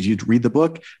water? Did you read the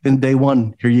book? Then day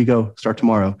one, here you go, start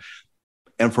tomorrow.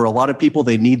 And for a lot of people,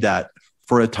 they need that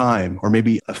for a time, or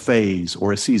maybe a phase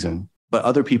or a season. But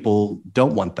other people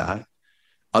don't want that.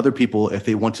 Other people, if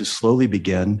they want to slowly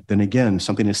begin, then again,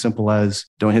 something as simple as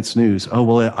don't hit snooze. Oh,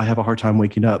 well, I have a hard time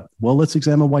waking up. Well, let's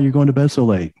examine why you're going to bed so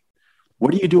late.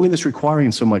 What are you doing that's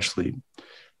requiring so much sleep?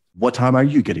 What time are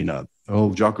you getting up?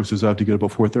 Oh, Jocko says I have to get up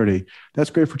at 4:30. That's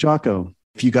great for Jocko.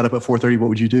 If you got up at 4:30, what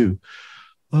would you do?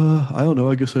 I don't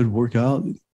know. I guess I'd work out.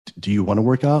 Do you want to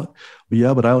work out? Well,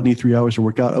 yeah, but I don't need 3 hours to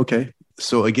work out. Okay.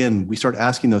 So again, we start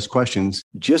asking those questions.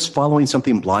 Just following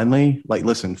something blindly, like,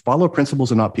 listen, follow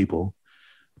principles and not people.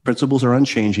 Principles are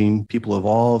unchanging. People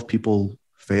evolve. People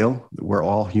fail. We're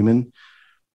all human.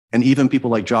 And even people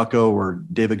like Jocko or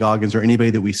David Goggins or anybody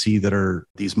that we see that are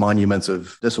these monuments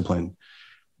of discipline,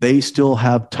 they still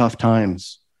have tough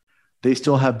times. They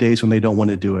still have days when they don't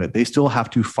want to do it. They still have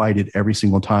to fight it every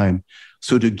single time.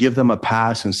 So to give them a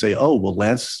pass and say, oh, well,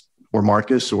 Lance or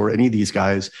Marcus or any of these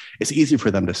guys, it's easy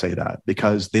for them to say that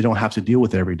because they don't have to deal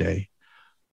with it every day.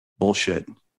 Bullshit.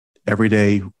 Every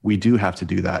day we do have to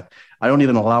do that. I don't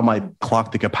even allow my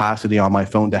clock the capacity on my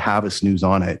phone to have a snooze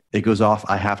on it. It goes off.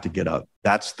 I have to get up.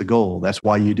 That's the goal. That's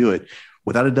why you do it.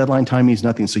 Without a deadline, time means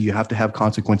nothing. So you have to have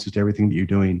consequences to everything that you're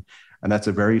doing. And that's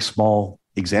a very small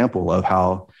example of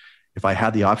how, if I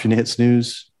had the option to hit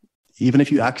snooze, even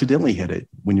if you accidentally hit it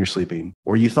when you're sleeping,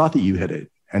 or you thought that you hit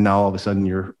it, and now all of a sudden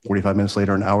you're 45 minutes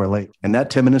later, an hour late. And that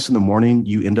 10 minutes in the morning,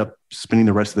 you end up spending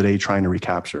the rest of the day trying to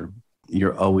recapture.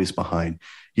 You're always behind.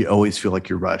 You always feel like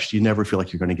you're rushed. You never feel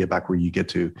like you're going to get back where you get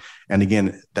to. And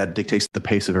again, that dictates the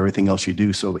pace of everything else you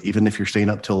do. So even if you're staying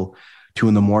up till 2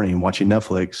 a.m. watching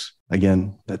Netflix,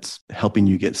 again, that's helping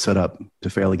you get set up to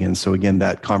fail again. So again,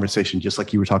 that conversation, just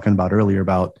like you were talking about earlier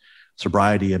about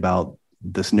sobriety, about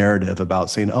this narrative about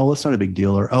saying, oh, it's not a big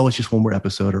deal, or, oh, it's just one more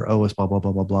episode, or, oh, it's blah, blah,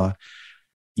 blah, blah, blah.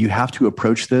 You have to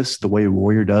approach this the way a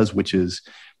warrior does, which is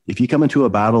if you come into a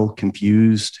battle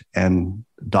confused and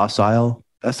docile,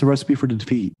 that's the recipe for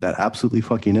defeat. That absolutely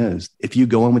fucking is. If you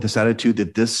go in with this attitude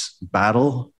that this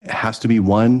battle has to be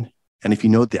won, and if you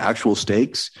know the actual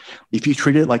stakes, if you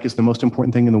treat it like it's the most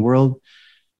important thing in the world,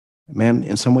 man,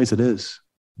 in some ways it is.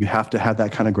 You have to have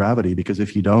that kind of gravity, because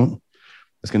if you don't,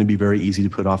 It's going to be very easy to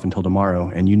put off until tomorrow.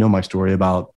 And you know my story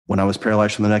about when I was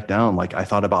paralyzed from the neck down. Like I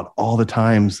thought about all the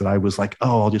times that I was like,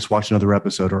 oh, I'll just watch another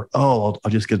episode, or oh,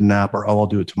 I'll just get a nap, or oh, I'll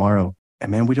do it tomorrow.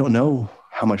 And man, we don't know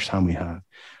how much time we have.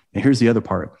 And here's the other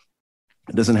part.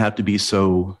 It doesn't have to be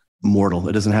so mortal.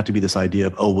 It doesn't have to be this idea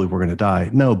of, oh, well, we're going to die.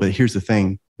 No, but here's the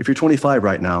thing. If you're 25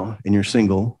 right now and you're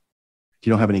single, you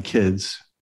don't have any kids,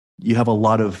 you have a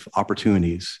lot of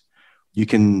opportunities. You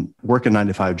can work a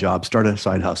 9-to-5 job, start a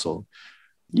side hustle.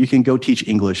 You can go teach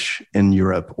English in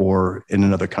Europe or in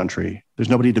another country. There's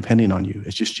nobody depending on you.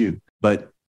 It's just you.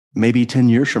 But maybe 10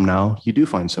 years from now, you do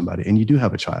find somebody and you do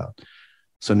have a child.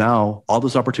 So now all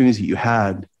those opportunities that you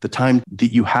had, the time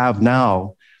that you have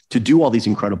now to do all these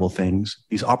incredible things,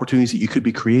 these opportunities that you could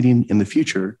be creating in the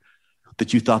future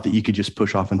that you thought that you could just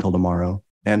push off until tomorrow.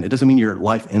 And it doesn't mean your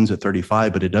life ends at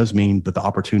 35, but it does mean that the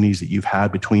opportunities that you've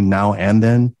had between now and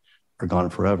then are gone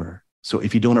forever. So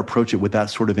if you don't approach it with that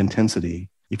sort of intensity,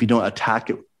 if you don't attack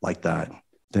it like that,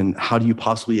 then how do you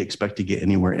possibly expect to get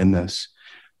anywhere in this?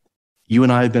 You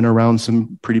and I have been around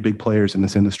some pretty big players in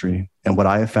this industry. And what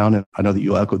I have found, and I know that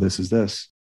you'll echo this, is this.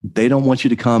 They don't want you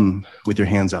to come with your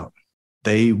hands out.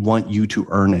 They want you to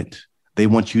earn it. They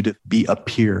want you to be a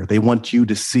peer. They want you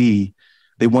to see,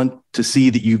 they want to see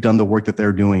that you've done the work that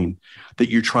they're doing, that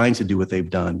you're trying to do what they've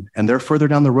done. And they're further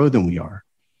down the road than we are.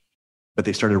 But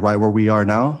they started right where we are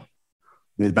now.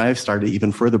 They might have started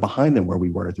even further behind than where we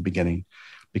were at the beginning,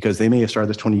 because they may have started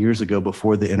this 20 years ago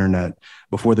before the internet,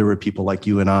 before there were people like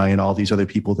you and I and all these other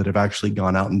people that have actually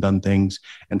gone out and done things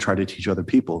and tried to teach other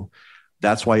people.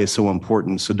 That's why it's so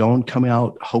important. So don't come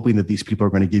out hoping that these people are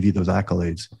going to give you those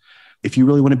accolades. If you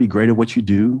really want to be great at what you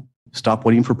do, stop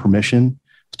waiting for permission.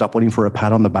 Stop waiting for a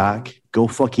pat on the back. Go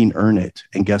fucking earn it.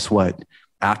 And guess what?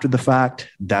 After the fact,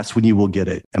 that's when you will get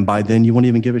it. And by then you won't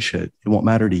even give a shit. It won't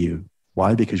matter to you.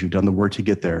 Why? Because you've done the work to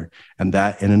get there. And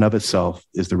that in and of itself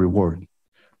is the reward.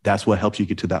 That's what helps you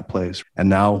get to that place. And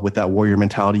now with that warrior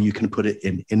mentality, you can put it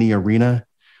in any arena.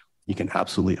 You can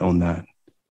absolutely own that,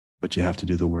 but you have to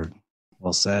do the work.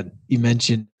 Well said. You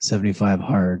mentioned 75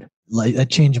 Hard. Like, that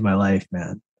changed my life,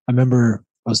 man. I remember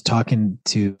I was talking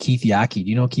to Keith Yackey. Do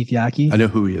you know Keith Yackey? I know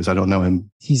who he is. I don't know him.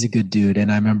 He's a good dude.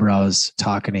 And I remember I was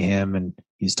talking to him and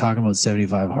he was talking about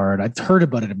 75 Hard. I've heard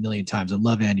about it a million times. I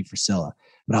love Andy Frisella,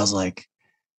 but I was like,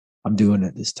 I'm doing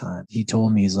it this time. He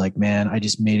told me, he's like, man, I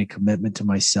just made a commitment to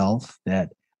myself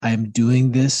that I am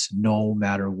doing this no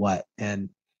matter what. And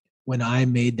when I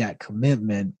made that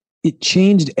commitment, it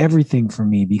changed everything for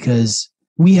me, because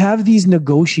we have these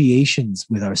negotiations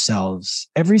with ourselves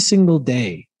every single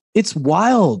day. It's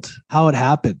wild how it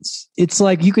happens. It's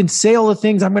like you can say all the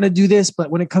things, I'm going to do this,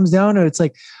 but when it comes down to it, it's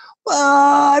like,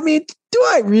 well, I mean, do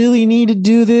I really need to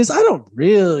do this? I don't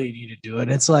really need to do it.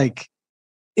 It's like,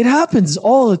 it happens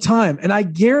all the time. And I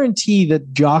guarantee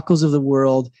that Jockos of the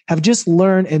world have just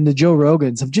learned, and the Joe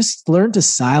Rogans have just learned to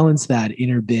silence that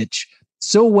inner bitch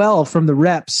so well from the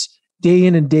reps day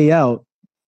in and day out,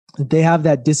 that they have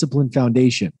that disciplined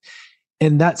foundation.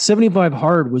 And that 75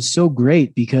 Hard was so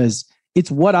great because it's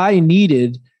what I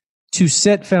needed to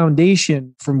set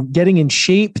foundation from getting in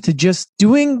shape to just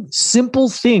doing simple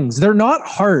things. They're not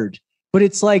hard, but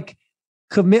it's like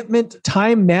commitment,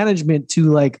 time management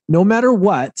to like, no matter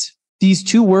what, these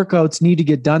 2 workouts need to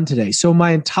get done today. So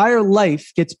my entire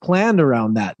life gets planned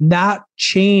around that. That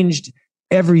changed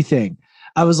everything.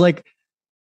 I was like,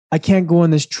 I can't go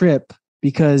on this trip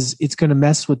because it's going to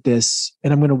mess with this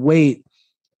and I'm going to wait.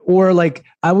 Or like,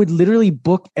 I would literally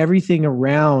book everything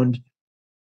around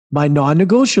my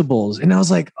non-negotiables. And I was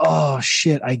like, oh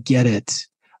shit, I get it.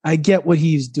 I get what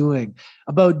he's doing.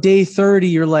 About day 30,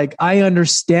 you're like, I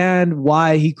understand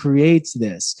why he creates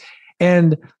this.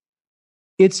 And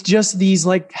it's just these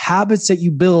like habits that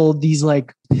you build, these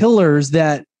like pillars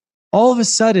that all of a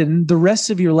sudden the rest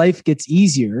of your life gets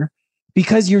easier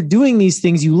because you're doing these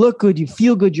things. You look good, you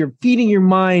feel good, you're feeding your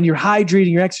mind, you're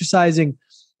hydrating, you're exercising,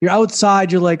 you're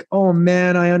outside. You're like, oh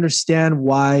man, I understand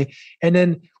why. And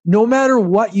then no matter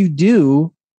what you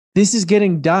do, this is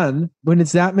getting done. When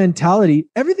it's that mentality,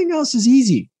 everything else is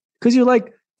easy because you're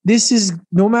like, this is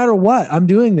no matter what, I'm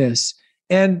doing this.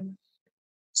 And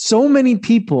so many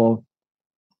people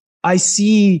I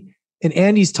see, and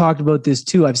Andy's talked about this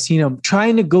too. I've seen him try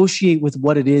and negotiate with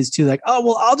what it is too. Like, oh,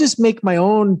 well, I'll just make my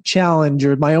own challenge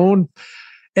or my own.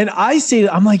 And I say,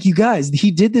 I'm like, you guys, he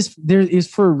did this. There is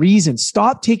for a reason.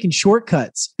 Stop taking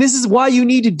shortcuts. This is why you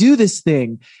need to do this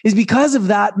thing, is because of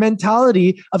that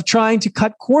mentality of trying to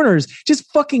cut corners.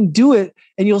 Just fucking do it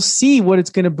and you'll see what it's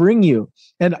going to bring you.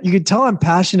 And you can tell I'm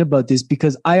passionate about this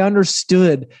because I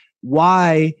understood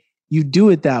why you do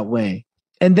it that way.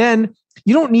 And then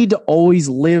you don't need to always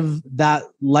live that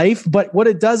life, but what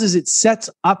it does is it sets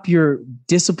up your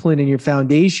discipline and your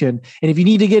foundation. And if you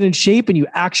need to get in shape and you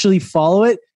actually follow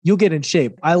it, you'll get in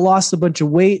shape. I lost a bunch of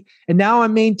weight and now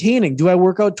I'm maintaining. Do I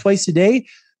work out twice a day?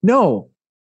 No.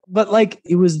 But like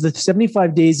it was the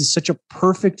 75 days is such a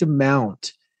perfect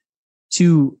amount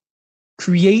to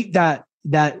create that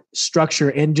structure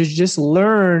and just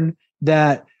learn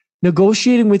that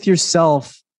negotiating with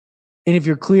yourself. And if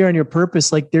you're clear on your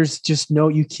purpose, like there's just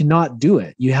you cannot do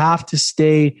it. You have to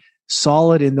stay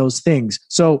solid in those things.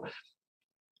 So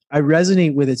I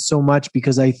resonate with it so much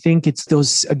because I think it's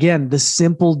those, again, the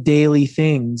simple daily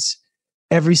things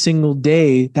every single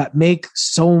day that make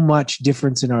so much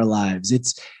difference in our lives.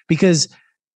 It's because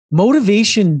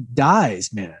motivation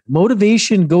dies, man.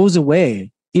 Motivation goes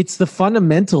away. It's the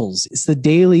fundamentals. It's the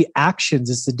daily actions.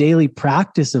 It's the daily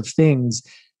practice of things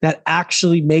that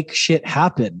actually make shit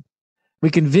happen. We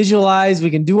can visualize,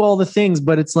 we can do all the things,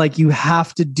 but it's like you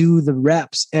have to do the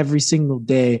reps every single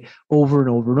day over and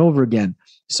over and over again.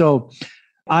 So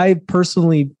I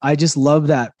just love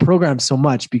that program so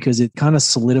much because it kind of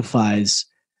solidifies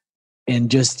and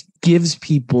just gives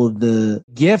people the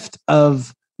gift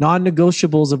of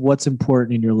non-negotiables of what's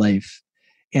important in your life.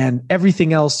 And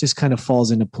everything else just kind of falls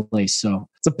into place. So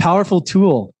it's a powerful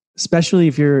tool, especially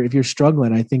if you're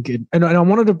struggling. I think and I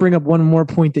wanted to bring up one more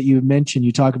point that you mentioned.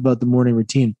 You talk about the morning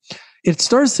routine. It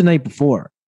starts the night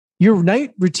before. Your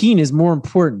night routine is more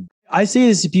important. I say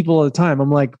this to people all the time.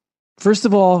 I'm like, first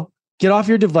of all, get off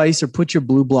your device or put your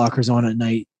blue blockers on at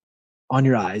night on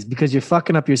your eyes because you're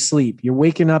fucking up your sleep. You're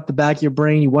waking up the back of your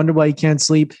brain. You wonder why you can't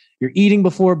sleep. You're eating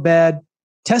before bed.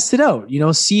 Test it out,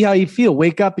 see how you feel.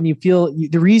 Wake up and you feel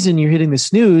the reason you're hitting the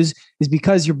snooze is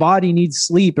because your body needs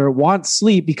sleep or wants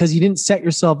sleep because you didn't set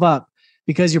yourself up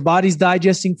because your body's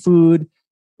digesting food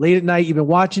late at night. You've been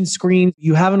watching screens.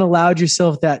 You haven't allowed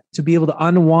yourself that to be able to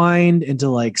unwind and to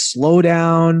like slow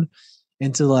down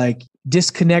and to like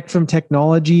disconnect from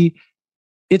technology.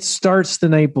 It starts the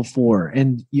night before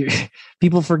and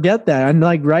people forget that. And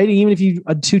like writing, even if you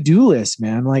a to-do list,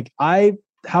 man, like I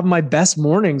have my best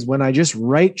mornings when I just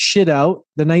write shit out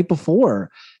the night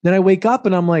before. Then I wake up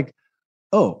and I'm like,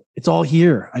 oh, it's all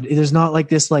here. There's not like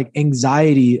this like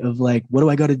anxiety of like, what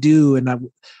do I got to do? And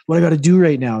what I got to do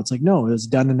right now? It's like, no, it was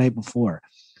done the night before.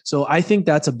 So I think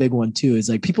that's a big one too. Is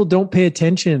like people don't pay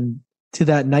attention to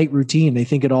that night routine. They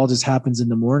think it all just happens in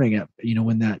the morning at,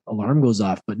 when that alarm goes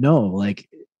off, but no, like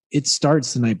it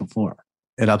starts the night before.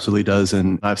 It absolutely does.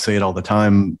 And I say it all the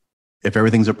time. If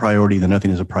everything's a priority, then nothing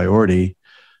is a priority.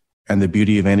 And the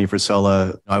beauty of Andy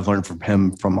Frisella, I've learned from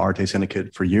him from Arte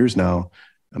Syndicate for years now.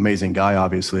 Amazing guy,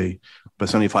 obviously. But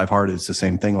 75 Hard is the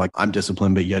same thing. Like I'm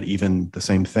disciplined, but yet even the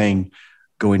same thing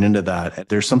going into that.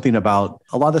 There's something about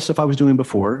a lot of the stuff I was doing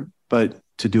before, but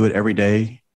to do it every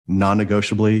day,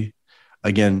 non-negotiably.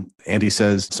 Again, Andy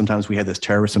says sometimes we have this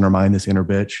terrorist in our mind, this inner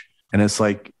bitch. And it's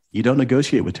like, you don't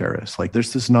negotiate with terrorists. Like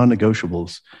there's this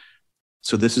non-negotiables.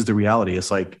 So this is the reality.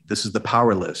 It's like, this is the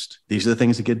power list. These are the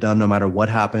things that get done no matter what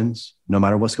happens, no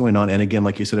matter what's going on. And again,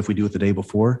 like you said, if we do it the day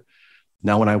before,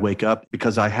 now when I wake up,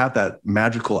 because I have that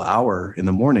magical hour in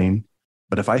the morning,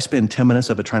 but if I spend 10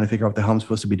 minutes of it trying to figure out what the hell I'm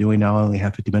supposed to be doing, now I only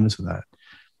have 50 minutes of that.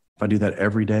 If I do that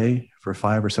every day for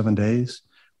 5 or 7 days,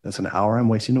 that's an hour I'm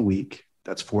wasting a week.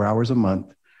 That's 4 hours a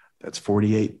month. That's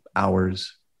 48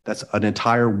 hours. That's an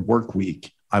entire work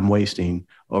week I'm wasting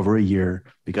over a year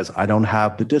because I don't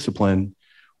have the discipline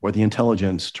or the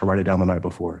intelligence to write it down the night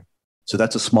before. So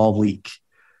that's a small leak.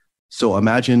 So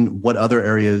imagine what other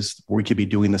areas we could be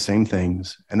doing the same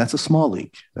things. And that's a small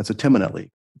leak. That's a 10-minute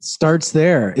leak. It starts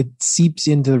there. It seeps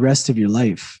into the rest of your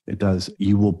life. It does.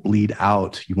 You will bleed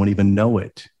out. You won't even know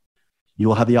it. You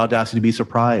will have the audacity to be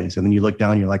surprised. And then you look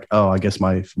down, you're like, oh, I guess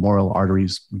my femoral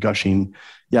artery's gushing.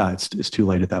 Yeah, it's too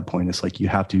late at that point. It's like you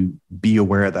have to be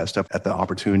aware of that stuff at the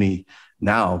opportunity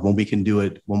now when we can do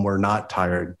it, when we're not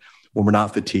tired, when we're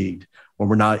not fatigued, when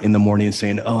we're not in the morning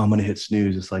saying, oh, I'm going to hit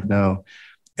snooze. It's like, no.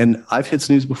 And I've hit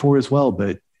snooze before as well.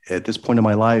 But at this point in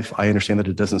my life, I understand that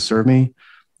it doesn't serve me.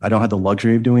 I don't have the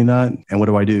luxury of doing that. And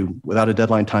what do? Without a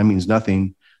deadline, time means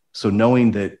nothing. So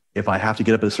knowing that if I have to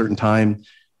get up at a certain time,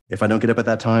 if I don't get up at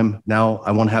that time, now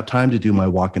I won't have time to do my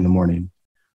walk in the morning.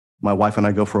 My wife and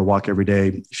I go for a walk every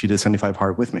day. She did 75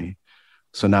 Hard with me.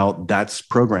 So now that's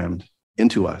programmed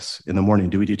into us in the morning.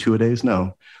 Do we do 2 a days?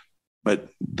 No. But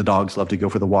the dogs love to go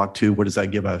for the walk too. What does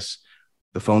that give us?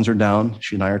 The phones are down.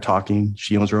 She and I are talking.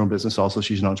 She owns her own business. Also,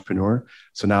 she's an entrepreneur.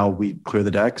 So now we clear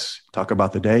the decks, talk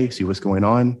about the day, see what's going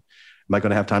on. Am I going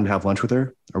to have time to have lunch with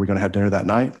her? Are we going to have dinner that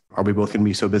night? Are we both going to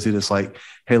be so busy that's like,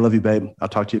 hey, love you, babe. I'll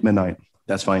talk to you at midnight.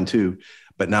 That's fine too.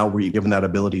 But now we're given that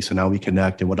ability. So now we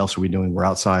connect. And what else are we doing? We're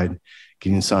outside,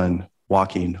 getting sun,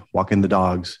 walking the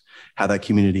dogs, have that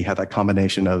community, have that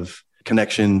combination of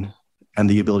connection and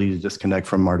the ability to disconnect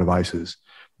from our devices.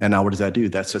 And now what does that do?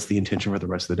 That sets the intention for the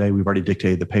rest of the day. We've already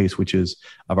dictated the pace, which is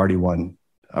I've already won.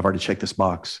 I've already checked this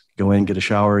box. Go in, get a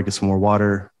shower, get some more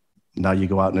water. Now you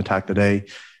go out and attack the day.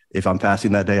 If I'm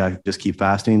fasting that day, I just keep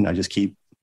fasting. I just keep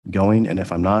going. And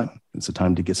if I'm not, it's the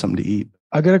time to get something to eat.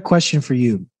 I got a question for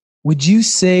you. Would you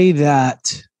say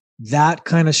that that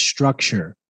kind of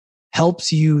structure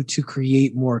helps you to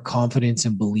create more confidence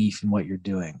and belief in what you're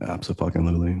doing?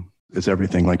 Absolutely. It's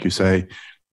everything, like you say,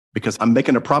 because I'm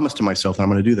making a promise to myself that I'm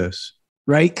going to do this.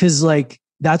 Right? Because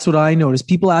that's what I notice.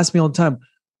 People ask me all the time,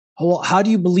 well, how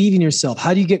do you believe in yourself?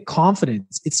 How do you get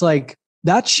confidence? It's like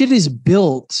that shit is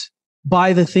built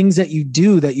by the things that you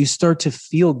do that you start to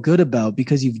feel good about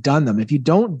because you've done them. If you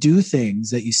don't do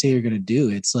things that you say you're going to do,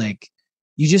 it's like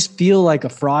you just feel like a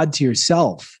fraud to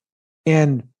yourself.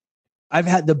 And I've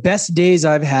had the best days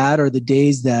I've had are the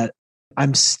days that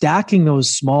I'm stacking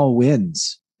those small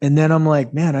wins. And then I'm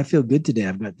like, man, I feel good today.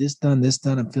 I've got this done.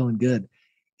 I'm feeling good.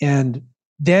 And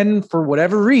then for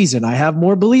whatever reason, I have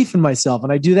more belief in myself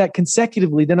and I do that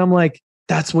consecutively. Then I'm like,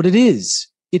 that's what it is.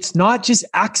 It's not just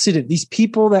accident. These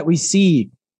people that we see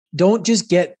don't just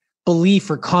get belief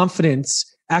or confidence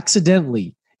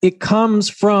accidentally. It comes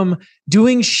from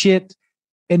doing shit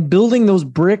and building those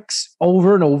bricks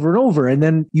over and over and over. And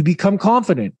then you become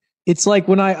confident. It's like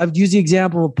when I've used the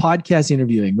example of podcast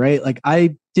interviewing, right? Like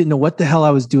I didn't know what the hell I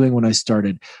was doing when I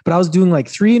started, but I was doing like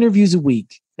 3 interviews a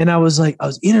week. And I was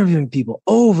interviewing people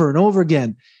over and over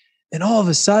again. And all of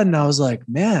a sudden I was like,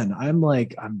 man,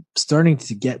 I'm starting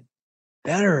to get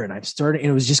better. And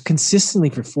it was just consistently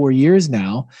for 4 years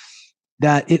now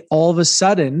that it all of a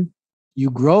sudden you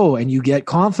grow and you get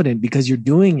confident because you're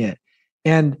doing it.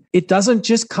 And it doesn't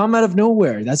just come out of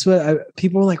nowhere. That's what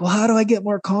people are like, well, how do I get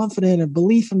more confident and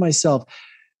belief in myself?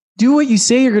 Do what you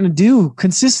say you're going to do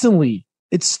consistently.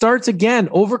 It starts again,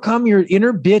 overcome your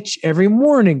inner bitch every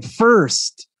morning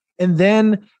first, and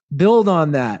then build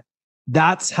on that.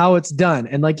 That's how it's done.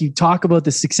 And like you talk about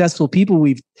the successful people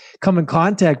we've come in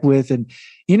contact with and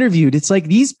interviewed, it's like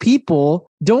these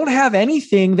people don't have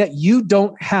anything that you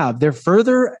don't have. They're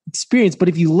further experienced. But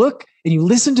if you look and you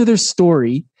listen to their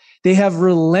story, they have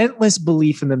relentless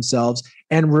belief in themselves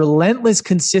and relentless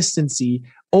consistency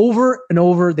over and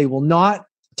over. They will not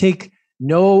take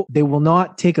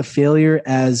a failure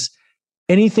as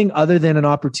anything other than an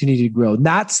opportunity to grow. And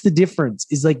that's the difference.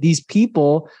 Is like these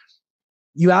people,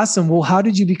 you ask them, well, how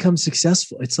did you become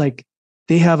successful? It's like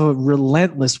they have a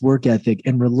relentless work ethic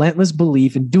and relentless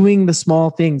belief in doing the small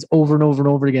things over and over and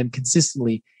over again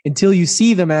consistently until you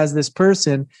see them as this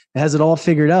person that has it all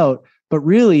figured out. But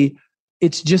really,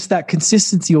 it's just that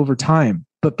consistency over time.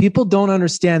 But people don't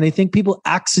understand. They think people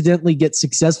accidentally get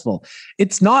successful.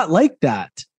 It's not like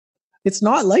that. It's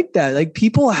not like that. Like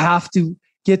people have to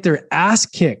get their ass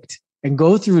kicked and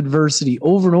go through adversity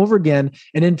over and over again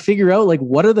and then figure out like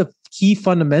what are the key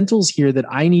fundamentals here that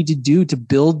I need to do to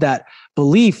build that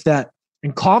belief that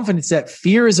and confidence that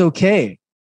fear is okay.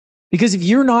 Because if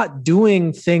you're not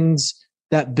doing things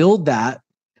that build that,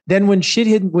 then when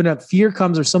a fear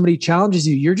comes or somebody challenges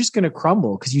you, you're just going to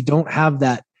crumble because you don't have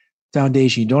that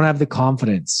foundation. You don't have the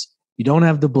confidence. You don't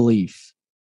have the belief.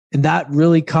 And that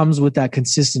really comes with that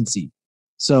consistency.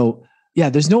 So yeah,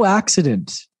 there's no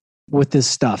accident with this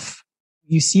stuff.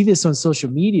 You see this on social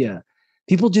media.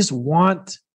 People just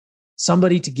want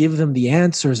somebody to give them the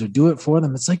answers or do it for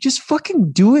them. It's like, just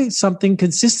fucking do something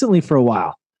consistently for a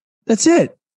while. That's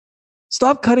it.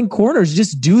 Stop cutting corners.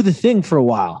 Just do the thing for a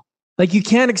while. Like you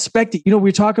can't expect it.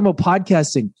 We're talking about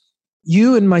podcasting.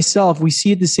 You and myself, we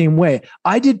see it the same way.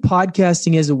 I did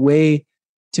podcasting as a way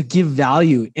to give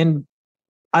value. And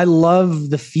I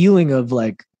love the feeling of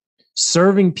like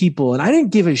serving people. And I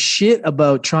didn't give a shit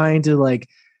about trying to like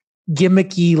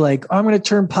gimmicky, like, oh, I'm going to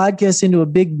turn podcasts into a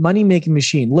big money-making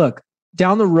machine. Look,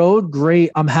 down the road, great.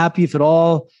 I'm happy if it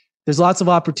all, there's lots of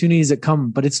opportunities that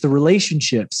come, but it's the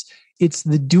relationships. It's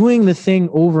the doing the thing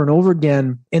over and over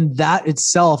again. And that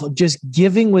itself of just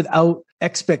giving without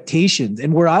expectations.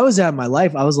 And where I was at in my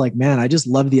life, I was like, man, I just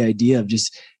love the idea of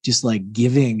just like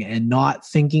giving and not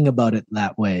thinking about it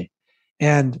that way.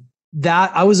 And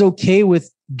that I was okay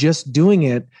with just doing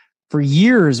it for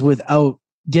years without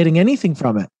getting anything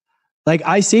from it. Like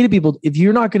I say to people, if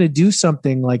you're not going to do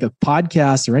something like a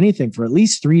podcast or anything for at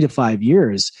least 3 to 5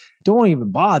 years, don't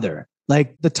even bother.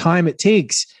 Like the time it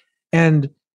takes. And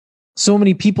so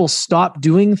many people stop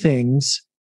doing things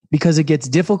because it gets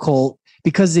difficult,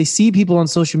 because they see people on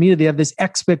social media, they have this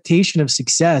expectation of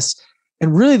success.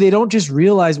 And really, they don't just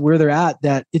realize where they're at,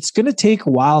 that it's going to take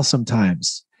a while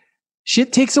sometimes.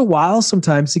 Shit takes a while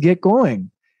sometimes to get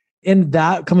going. And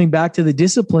that, coming back to the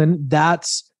discipline,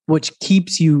 that's what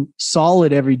keeps you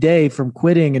solid every day from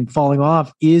quitting and falling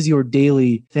off, is your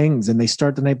daily things. And they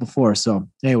start the night before. So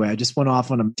anyway, I just went off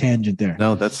on a tangent there.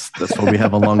 No, that's why we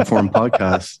have a long form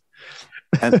podcast.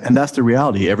 And that's the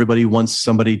reality. Everybody wants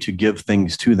somebody to give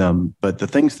things to them, but the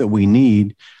things that we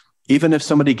need, even if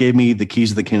somebody gave me the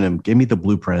keys of the kingdom, gave me the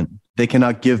blueprint, they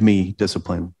cannot give me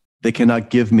discipline. They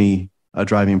cannot give me a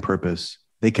driving purpose.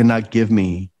 They cannot give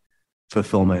me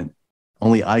fulfillment.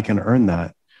 Only I can earn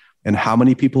that. And how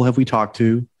many people have we talked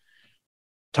to?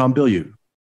 Tom Bilyeu,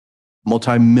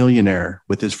 multimillionaire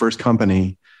with his first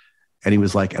company. And he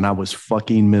was like, and I was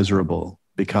fucking miserable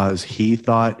because he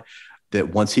thought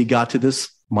that once he got to this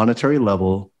monetary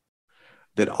level,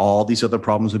 that all these other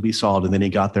problems would be solved. And then he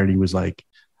got there and he was like,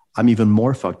 I'm even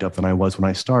more fucked up than I was when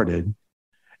I started.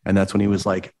 And that's when he was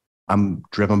like, I'm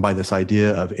driven by this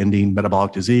idea of ending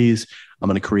metabolic disease. I'm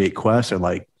going to create Quest. And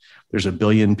like, there's 1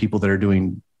 billion people that are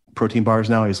doing protein bars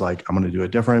now. He's like, I'm going to do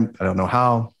it different. I don't know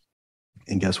how.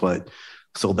 And guess what?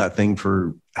 Sold that thing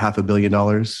for $500 million.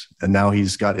 And now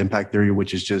he's got Impact Theory,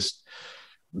 which is just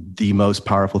the most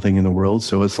powerful thing in the world.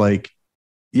 So it's like,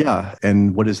 yeah.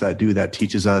 And what does that do? That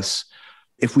teaches us,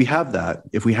 if we have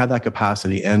that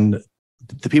capacity, and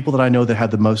the people that I know that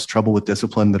had the most trouble with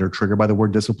discipline, that are triggered by the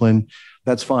word discipline,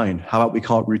 that's fine. How about we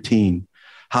call it routine?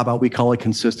 How about we call it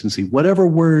consistency? Whatever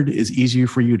word is easier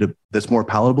for you that's more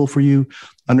palatable for you,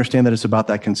 understand that it's about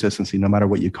that consistency, no matter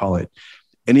what you call it.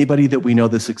 Anybody that we know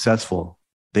that's successful,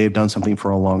 they've done something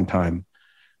for a long time.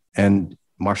 And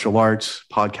martial arts,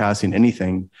 podcasting,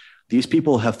 anything, these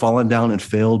people have fallen down and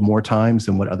failed more times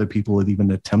than what other people have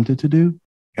even attempted to do.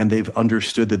 And they've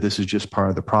understood that this is just part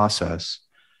of the process.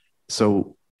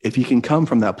 So if you can come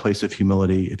from that place of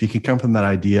humility, if you can come from that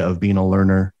idea of being a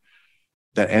learner,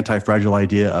 that anti-fragile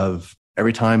idea of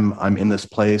every time I'm in this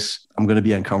place, I'm going to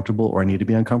be uncomfortable, or I need to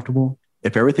be uncomfortable.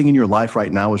 If everything in your life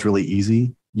right now is really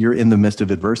easy, you're in the midst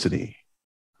of adversity,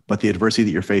 but the adversity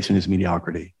that you're facing is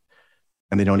mediocrity.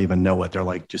 And they don't even know it. They're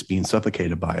like just being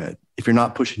suffocated by it. If you're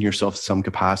not pushing yourself to some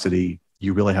capacity,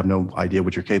 you really have no idea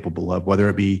what you're capable of, whether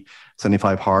it be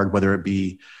 75 Hard, whether it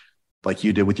be like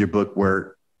you did with your book,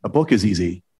 where a book is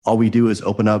easy. All we do is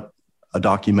open up a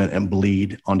document and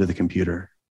bleed onto the computer.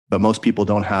 But most people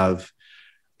don't have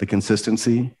the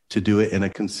consistency to do it in a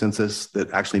consensus that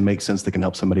actually makes sense, that can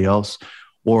help somebody else,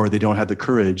 or they don't have the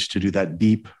courage to do that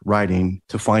deep writing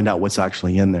to find out what's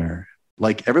actually in there.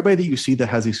 Like everybody that you see that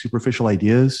has these superficial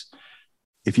ideas,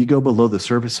 if you go below the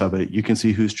surface of it, you can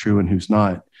see who's true and who's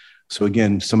not. So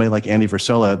again, somebody like Andy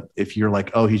Frisella, if you're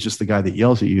like, oh, he's just the guy that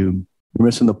yells at you, you're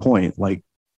missing the point. Like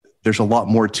there's a lot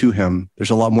more to him. There's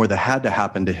a lot more that had to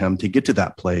happen to him to get to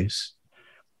that place.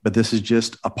 But this is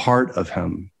just a part of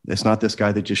him. It's not this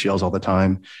guy that just yells all the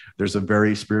time. There's a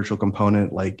very spiritual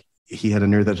component. Like he had a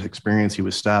near-death experience. He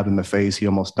was stabbed in the face. He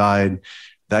almost died.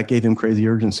 That gave him crazy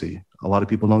urgency. A lot of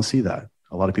people don't see that.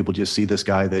 A lot of people just see this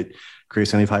guy that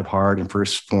creates 75 Hard and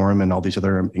First Form and all these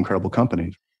other incredible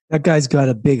companies. That guy's got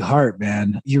a big heart,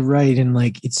 man. You're right. And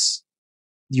like, it's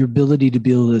your ability to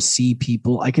be able to see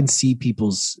people. I can see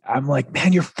I'm like,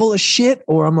 man, you're full of shit.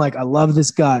 Or I'm like, I love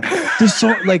this guy. There's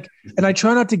so like, and I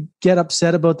try not to get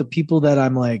upset about the people that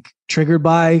I'm like triggered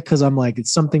by. Cause I'm like,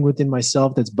 it's something within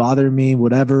myself that's bothering me,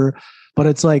 whatever. But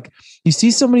it's like, you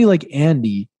see somebody like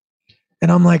Andy,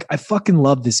 and I'm like, I fucking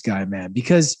love this guy, man,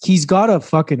 because he's got a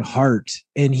fucking heart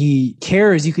and he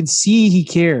cares. You can see he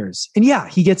cares. And yeah,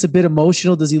 he gets a bit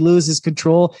emotional. Does he lose his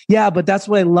control? Yeah, but that's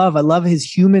what I love. I love his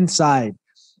human side.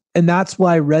 And that's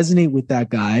why I resonate with that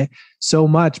guy so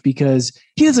much, because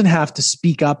he doesn't have to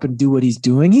speak up and do what he's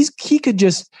doing. He could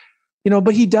just,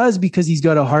 but he does, because he's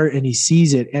got a heart and he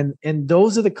sees it. And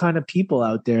those are the kind of people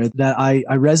out there that I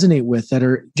resonate with, that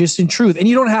are just in truth. And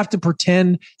you don't have to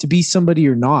pretend to be somebody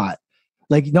you're not.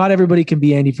 Like not everybody can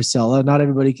be Andy Frisella. Not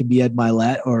everybody can be Ed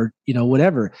Milet or,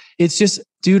 whatever. It's just,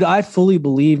 dude, I fully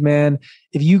believe, man,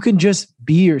 if you can just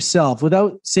be yourself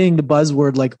without saying the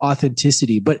buzzword like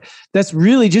authenticity, but that's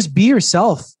really just be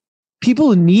yourself.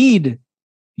 People need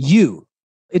you.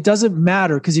 It doesn't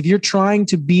matter, because if you're trying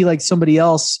to be like somebody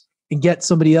else and get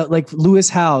somebody else, like Lewis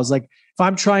Howes, like if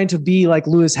I'm trying to be like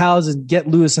Lewis Howes and get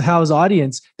Lewis Howes'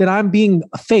 audience, then I'm being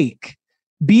a fake.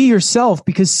 Be yourself,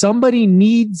 because somebody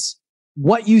needs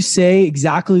what you say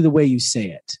exactly the way you say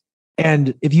it.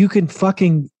 And if you can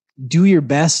fucking do your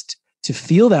best to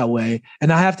feel that way,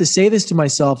 and I have to say this to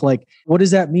myself, like, what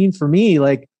does that mean for me?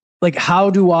 Like how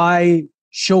do I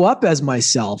show up as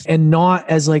myself and not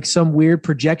as like some weird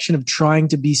projection of trying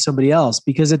to be somebody else?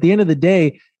 Because at the end of the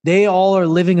day, They all are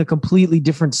living a completely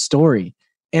different story.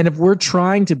 And if we're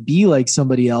trying to be like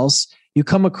somebody else, you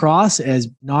come across as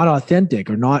not authentic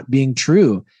or not being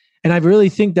true. And I really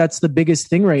think that's the biggest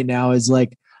thing right now is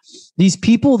like these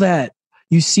people that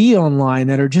you see online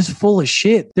that are just full of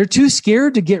shit. They're too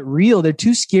scared to get real. They're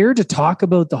too scared to talk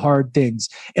about the hard things.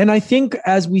 And I think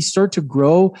as we start to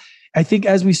grow, I think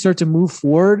as we start to move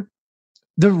forward,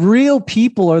 the real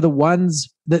people are the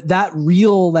ones that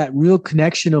real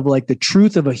connection of like the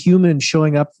truth of a human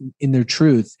showing up in their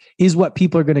truth is what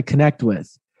people are going to connect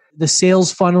with. The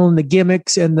sales funnel and the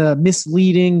gimmicks and the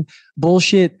misleading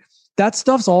bullshit, that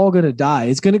stuff's all going to die.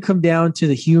 It's going to come down to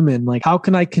the human. Like, how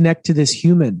can I connect to this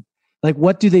human? Like,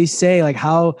 what do they say? Like,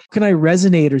 how can I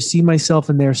resonate or see myself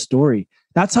in their story?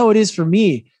 That's how it is for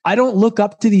me. I don't look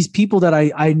up to these people that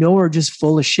I know are just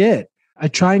full of shit. I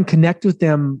try and connect with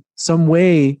them some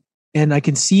way, and I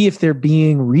can see if they're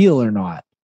being real or not.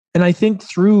 And I think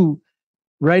through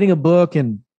writing a book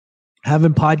and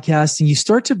having podcasting, you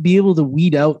start to be able to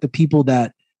weed out the people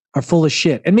that are full of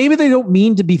shit. And maybe they don't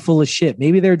mean to be full of shit.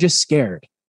 Maybe they're just scared.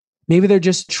 Maybe they're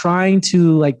just trying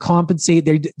to like compensate.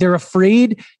 They're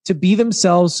afraid to be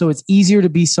themselves, so it's easier to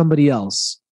be somebody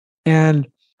else. And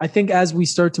I think as we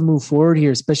start to move forward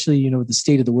here, especially, with the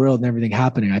state of the world and everything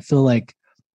happening, I feel like,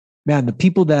 man, the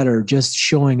people that are just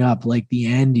showing up like the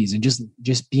Andes and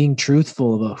just being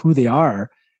truthful about who they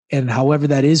are and however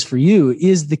that is for you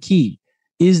is the key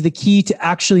to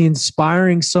actually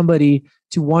inspiring somebody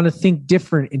to want to think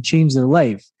different and change their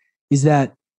life, is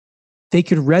that they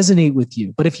could resonate with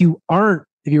you. But if you're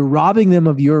robbing them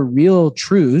of your real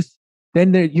truth,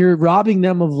 then you're robbing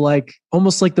them of like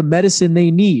almost like the medicine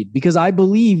they need. Because I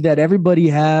believe that everybody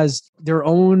has their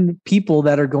own people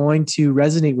that are going to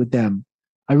resonate with them.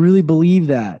 I really believe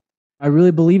that. I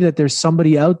really believe that there's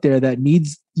somebody out there that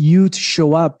needs you to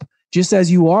show up just as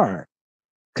you are.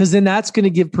 Because then that's going to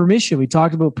give permission. We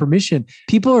talked about permission.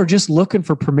 People are just looking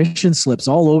for permission slips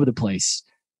all over the place.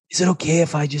 Is it okay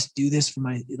if I just do this for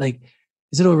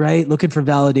is it all right? Looking for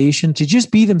validation to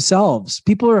just be themselves.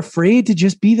 People are afraid to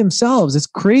just be themselves. It's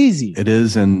crazy. It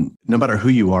is. And no matter who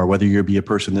you are, whether you're be a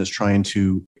person that's trying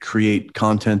to create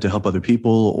content to help other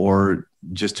people or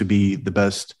just to be the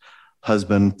best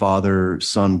husband, father,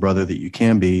 son, brother that you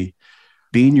can be,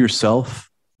 being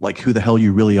yourself, like who the hell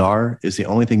you really are, is the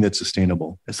only thing that's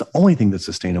sustainable. It's the only thing that's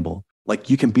sustainable. Like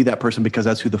you can be that person because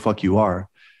that's who the fuck you are.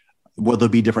 Will there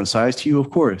be different sides to you?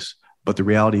 Of course. But the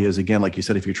reality is, again, like you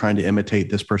said, if you're trying to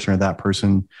imitate this person or that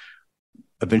person,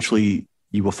 eventually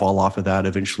you will fall off of that.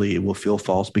 Eventually it will feel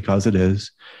false because it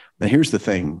is. And here's the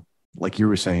thing, like you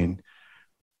were saying,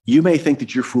 you may think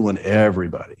that you're fooling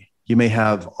everybody. You may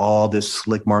have all this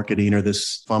slick marketing or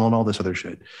this funnel and all this other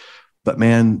shit. But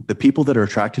man, the people that are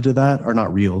attracted to that are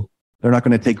not real. They're not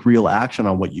going to take real action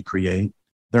on what you create.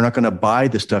 They're not going to buy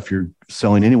the stuff you're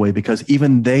selling anyway, because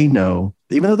even they know,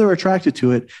 even though they're attracted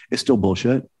to it, it's still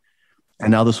bullshit. And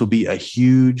now this will be a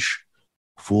huge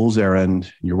fool's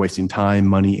errand. You're wasting time,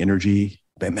 money, energy.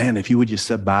 But man, if you would just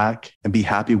sit back and be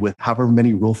happy with however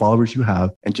many real followers you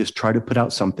have and just try to put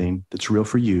out something that's real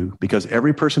for you, because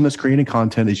every person that's creating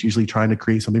content is usually trying to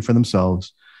create something for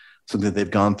themselves, something they've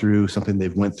gone through, something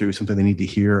they've went through, something they need to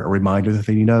hear, a reminder that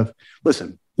they need of.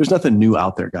 Listen, there's nothing new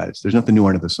out there, guys. There's nothing new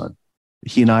under the sun.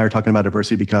 He and I are talking about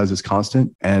diversity because it's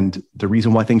constant. And the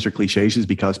reason why things are cliches is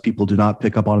because people do not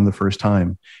pick up on them the first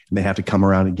time, and they have to come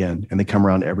around again, and they come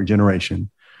around every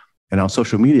generation. And on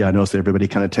social media, I notice that everybody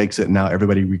kind of takes it, and now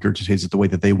everybody regurgitates it the way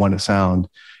that they want to sound,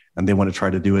 and they want to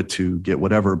try to do it to get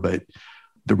whatever. But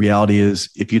the reality is,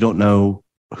 if you don't know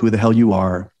who the hell you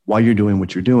are, why you're doing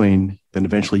what you're doing, then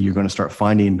eventually you're going to start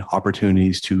finding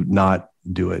opportunities to not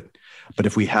do it. But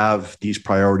if we have these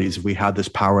priorities, if we have this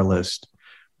power list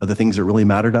of the things that really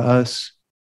matter to us,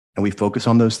 and we focus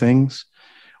on those things,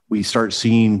 we start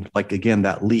seeing, like, again,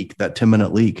 that leak, that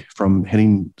 10-minute leak from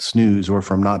hitting snooze or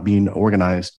from not being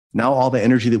organized. Now, all the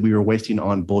energy that we were wasting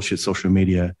on bullshit social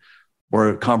media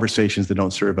or conversations that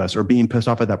don't serve us or being pissed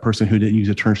off at that person who didn't use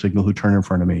a turn signal who turned in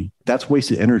front of me, that's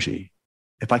wasted energy.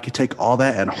 If I could take all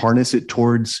that and harness it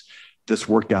towards this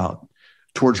workout,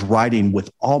 towards writing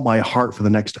with all my heart for the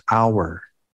next hour,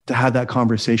 to have that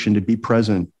conversation, to be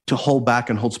present, to hold back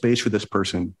and hold space for this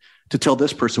person, to tell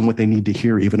this person what they need to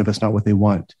hear, even if it's not what they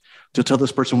want, to tell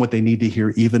this person what they need to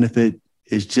hear, even if it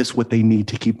is just what they need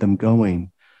to keep them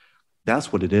going.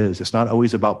 That's what it is. It's not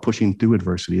always about pushing through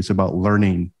adversity. It's about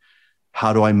learning,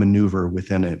 how do I maneuver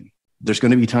within it? There's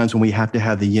going to be times when we have to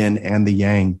have the yin and the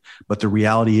yang, but the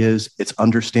reality is it's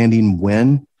understanding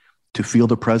when to feel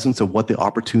the presence of what the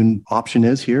opportune option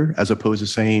is here, as opposed to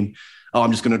saying, oh,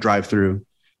 I'm just going to drive through.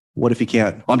 What if you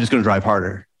can't? I'm just going to drive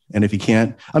harder. And if you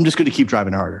can't, I'm just going to keep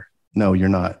driving harder. No, you're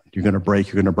not. You're going to break.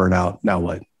 You're going to burn out. Now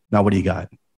what? Now what do you got?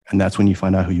 And that's when you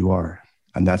find out who you are.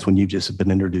 And that's when you've just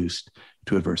been introduced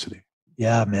to adversity.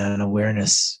 Yeah, man.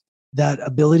 Awareness. That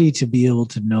ability to be able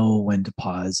to know when to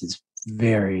pause is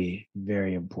very,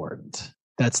 very important.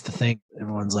 That's the thing.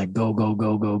 Everyone's like, go, go,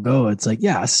 go, go, go. It's like,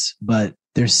 yes, but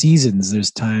there's seasons.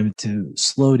 There's time to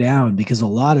slow down, because a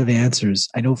lot of answers,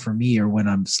 I know for me, are when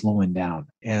I'm slowing down.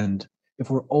 And if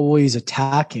we're always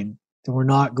attacking, then we're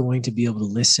not going to be able to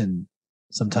listen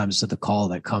sometimes to the call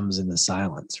that comes in the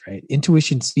silence, right?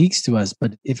 Intuition speaks to us,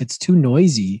 but if it's too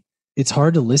noisy, it's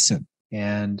hard to listen.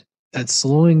 And that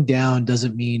slowing down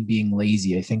doesn't mean being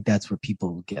lazy. I think that's where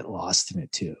people get lost in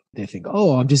it too. They think,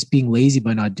 oh, I'm just being lazy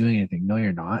by not doing anything. No,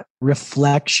 you're not.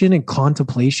 Reflection and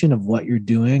contemplation of what you're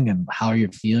doing and how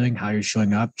you're feeling, how you're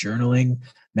showing up, journaling,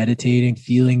 meditating,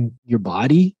 feeling your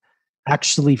body,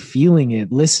 actually feeling it,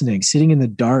 listening, sitting in the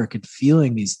dark and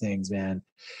feeling these things, man.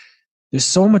 There's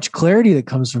so much clarity that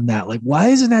comes from that. Like, why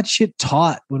isn't that shit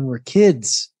taught when we're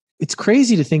kids? It's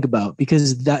crazy to think about,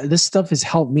 because this stuff has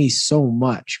helped me so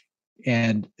much.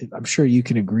 And I'm sure you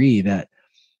can agree that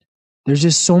there's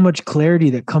just so much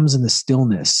clarity that comes in the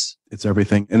stillness. It's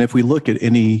everything. And if we look at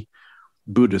any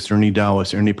Buddhist or any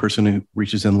Taoist or any person who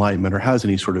reaches enlightenment or has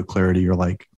any sort of clarity, or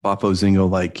like Bafo Zingo,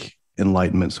 like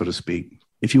enlightenment, so to speak,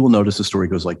 if you will notice, the story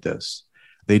goes like this.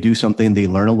 They do something, they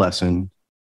learn a lesson,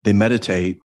 they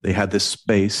meditate, they have this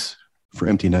space for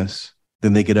emptiness.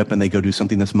 Then they get up and they go do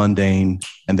something that's mundane,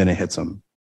 and then it hits them.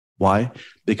 Why?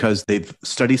 Because they've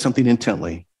studied something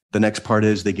intently. The next part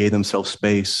is they gave themselves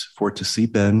space for it to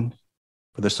seep in,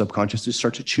 for their subconscious to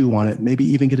start to chew on it, maybe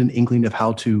even get an inkling of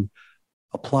how to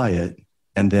apply it.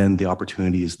 And then the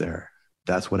opportunity is there.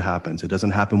 That's what happens. It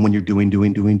doesn't happen when you're doing.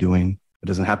 It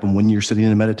doesn't happen when you're sitting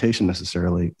in a meditation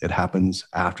necessarily. It happens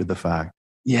after the fact.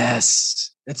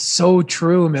 Yes, that's so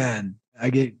true, man.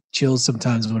 I get chills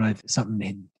sometimes when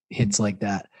something hits like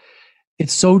that.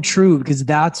 It's so true, because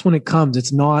that's when it comes.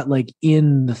 It's not like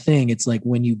in the thing. It's like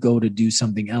when you go to do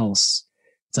something else,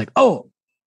 it's like, oh,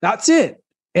 that's it.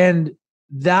 And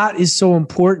that is so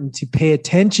important, to pay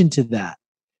attention to that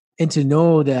and to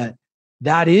know that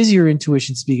that is your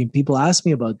intuition speaking. People ask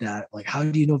me about that. Like, how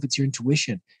do you know if it's your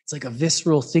intuition? It's like a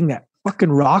visceral thing that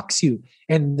fucking rocks you.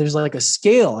 And there's like a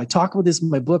scale. I talk about this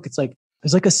in my book. It's like,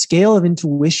 there's like a scale of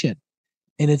intuition.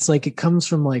 And it's like, it comes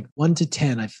from like 1 to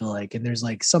 10, I feel like. And there's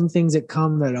like some things that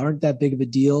come that aren't that big of a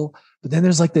deal. But then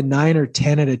there's like the 9 or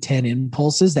 10 out of 10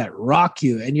 impulses that rock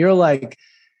you. And you're like,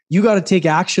 you got to take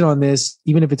action on this,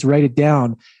 even if it's write it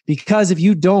down. Because if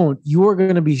you don't, you're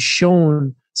going to be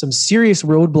shown some serious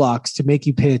roadblocks to make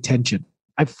you pay attention.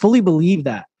 I fully believe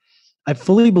that.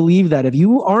 If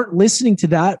you aren't listening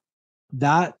to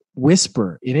that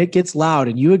whisper and it gets loud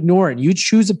and you ignore it and you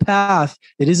choose a path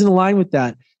that isn't aligned with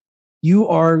that, you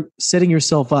are setting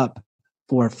yourself up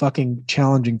for a fucking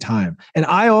challenging time. And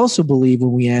I also believe,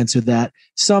 when we answer that,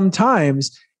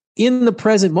 sometimes in the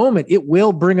present moment, it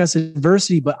will bring us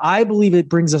adversity, but I believe it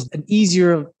brings us an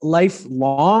easier life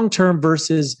long-term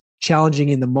versus challenging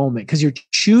in the moment, because you're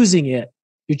choosing it.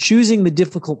 You're choosing the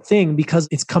difficult thing because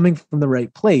it's coming from the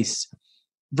right place,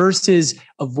 versus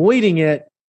avoiding it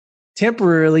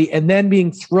temporarily and then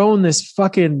being thrown this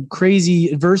fucking crazy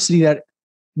adversity that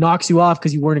knocks you off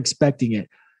because you weren't expecting it.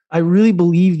 I really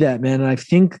believe that, man. And I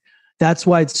think that's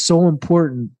why it's so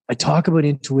important. I talk about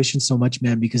intuition so much,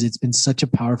 man, because it's been such a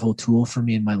powerful tool for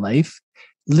me in my life.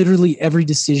 Literally every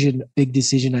big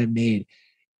decision I've made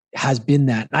has been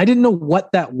that. I didn't know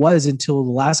what that was until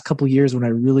the last couple of years, when I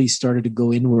really started to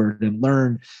go inward and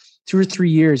learn. 2 or 3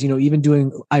 years, even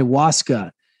doing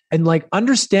ayahuasca, and like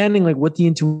understanding like what the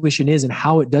intuition is and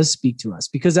how it does speak to us.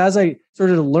 Because as I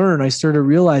started to learn, I started to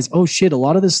realize, oh shit, a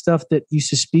lot of the stuff that used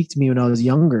to speak to me when I was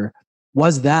younger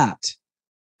was that.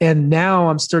 And now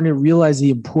I'm starting to realize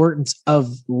the importance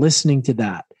of listening to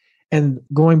that. And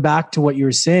going back to what you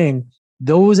were saying,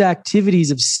 those activities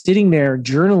of sitting there,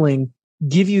 journaling,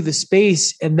 give you the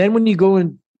space. And then when you go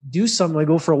and do something, like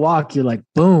go for a walk, you're like,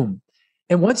 boom.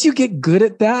 And once you get good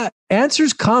at that,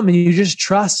 answers come, and you just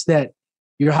trust that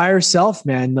your higher self,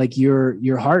 man, like your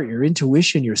heart, your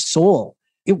intuition, your soul,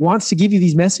 it wants to give you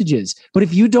these messages. But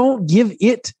if you don't give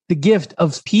it the gift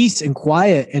of peace and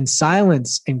quiet and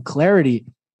silence and clarity,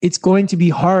 it's going to be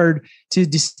hard to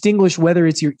distinguish whether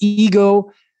it's your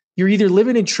ego, you're either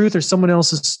living in truth or someone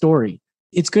else's story.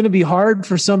 It's going to be hard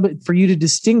for you to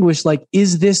distinguish, like,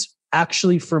 is this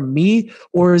actually from me,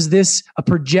 or is this a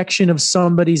projection of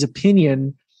somebody's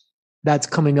opinion that's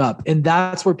coming up? And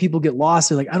that's where people get lost.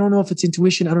 They're like, I don't know if it's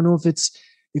intuition. I don't know if it's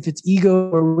ego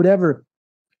or whatever.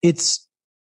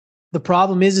 The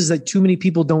problem is that too many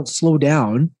people don't slow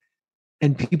down,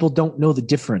 and people don't know the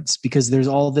difference because there's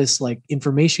all this like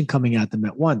information coming at them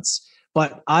at once.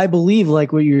 But I believe,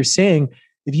 like what you're saying,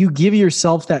 if you give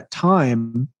yourself that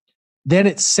time, then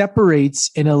it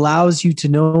separates and allows you to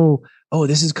know, oh,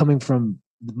 this is coming from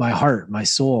my heart, my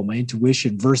soul, my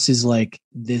intuition, versus like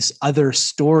this other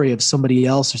story of somebody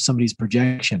else or somebody's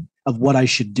projection of what I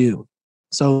should do.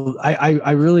 So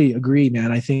I really agree,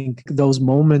 man. I think those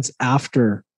moments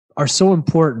after are so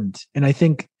important. And I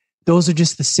think those are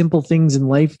just the simple things in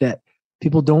life that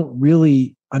people don't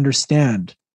really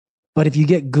understand. But if you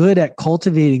get good at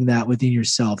cultivating that within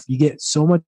yourself, you get so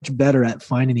much better at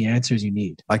finding the answers you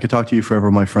need. I could talk to you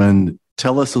forever, my friend.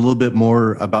 Tell us a little bit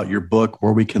more about your book,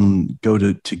 where we can go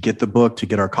to get the book, to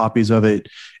get our copies of it.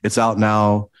 It's out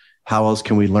now. How else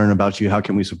can we learn about you? How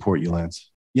can we support you,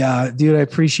 Lance? Yeah, dude, I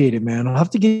appreciate it, man. I'll have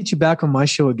to get you back on my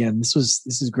show again. This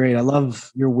is great. I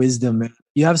love your wisdom, man.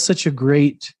 You have such a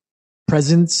great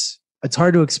presence. It's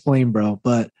hard to explain, bro,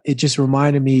 but it just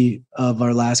reminded me of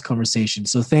our last conversation.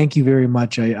 So thank you very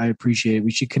much. I appreciate it.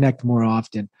 We should connect more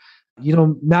often. You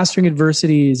know, Mastering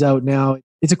Adversity is out now.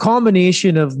 It's a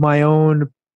combination of my own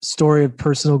story of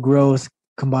personal growth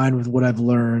combined with what I've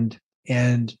learned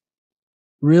and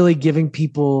really giving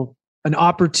people an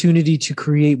opportunity to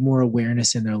create more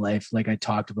awareness in their life. Like I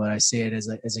talked about, I say it as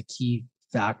a key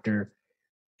factor,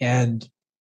 and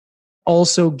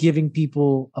also giving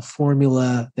people a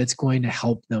formula that's going to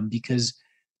help them. Because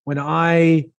when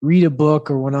I read a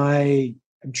book or when I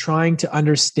am trying to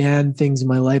understand things in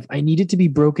my life, I need it to be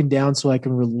broken down so I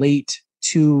can relate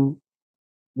to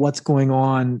what's going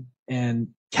on and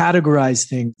categorize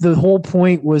things. The whole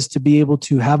point was to be able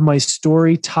to have my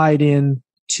story tied in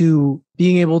to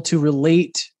being able to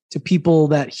relate to people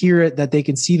that hear it, that they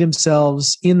can see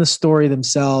themselves in the story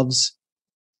themselves,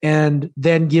 and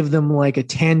then give them like a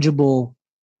tangible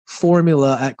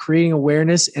formula at creating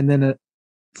awareness, and then a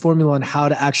formula on how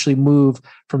to actually move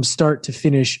from start to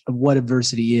finish of what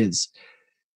adversity is.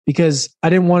 Because I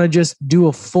didn't want to just do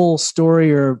a full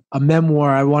story or a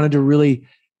memoir. I wanted to really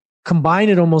combine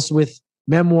it almost with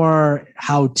memoir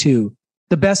how-to,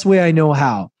 the best way I know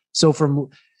how. So from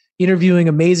interviewing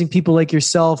amazing people like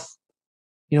yourself,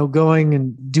 you know, going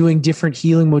and doing different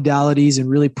healing modalities and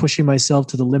really pushing myself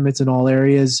to the limits in all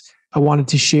areas, I wanted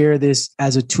to share this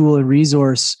as a tool and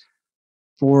resource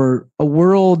for a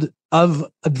world of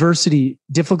adversity,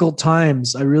 difficult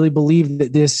times. I really believe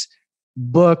that this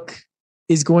book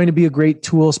is going to be a great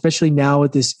tool, especially now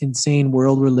with this insane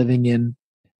world we're living in,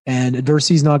 and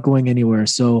adversity is not going anywhere.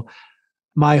 So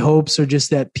my hopes are just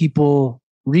that people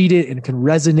read it and can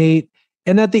resonate,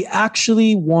 and that they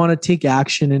actually want to take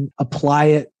action and apply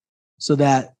it so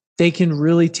that they can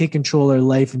really take control of their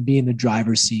life and be in the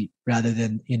driver's seat rather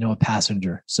than, you know, a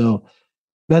passenger. So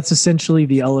that's essentially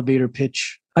the elevator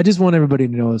pitch. I just want everybody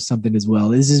to know something as well.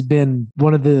 This has been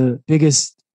one of the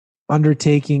biggest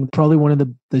undertaking, probably one of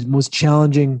the most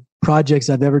challenging projects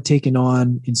I've ever taken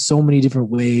on in so many different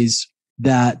ways,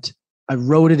 that I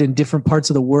wrote it in different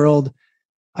parts of the world.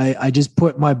 I just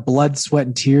put my blood, sweat,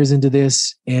 and tears into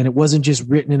this. And it wasn't just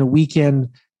written in a weekend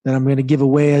that I'm going to give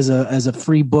away as a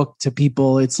free book to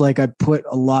people. It's like I put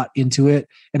a lot into it.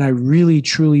 And I really,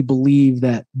 truly believe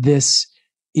that this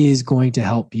is going to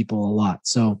help people a lot.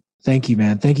 So thank you,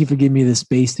 man. Thank you for giving me the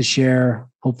space to share.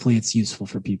 Hopefully it's useful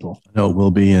for people. No, it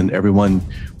will be. And everyone,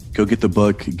 go get the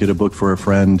book, get a book for a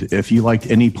friend. If you liked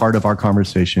any part of our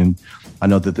conversation, I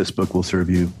know that this book will serve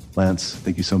you. Lance,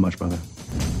 thank you so much, brother.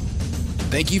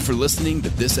 Thank you for listening to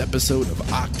this episode of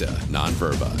Octa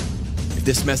Non-Verba. If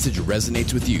this message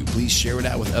resonates with you, please share it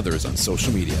out with others on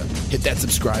social media. Hit that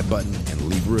subscribe button and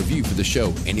leave a review for the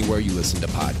show anywhere you listen to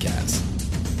podcasts.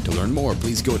 To learn more,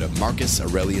 please go to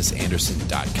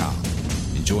MarcusAureliusAnderson.com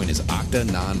and join his Octa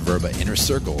Non-Verba Inner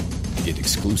Circle to get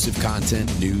exclusive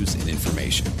content, news, and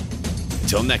information.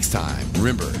 Until next time,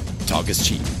 remember, talk is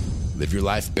cheap. Live your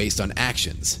life based on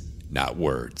actions, not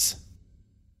words.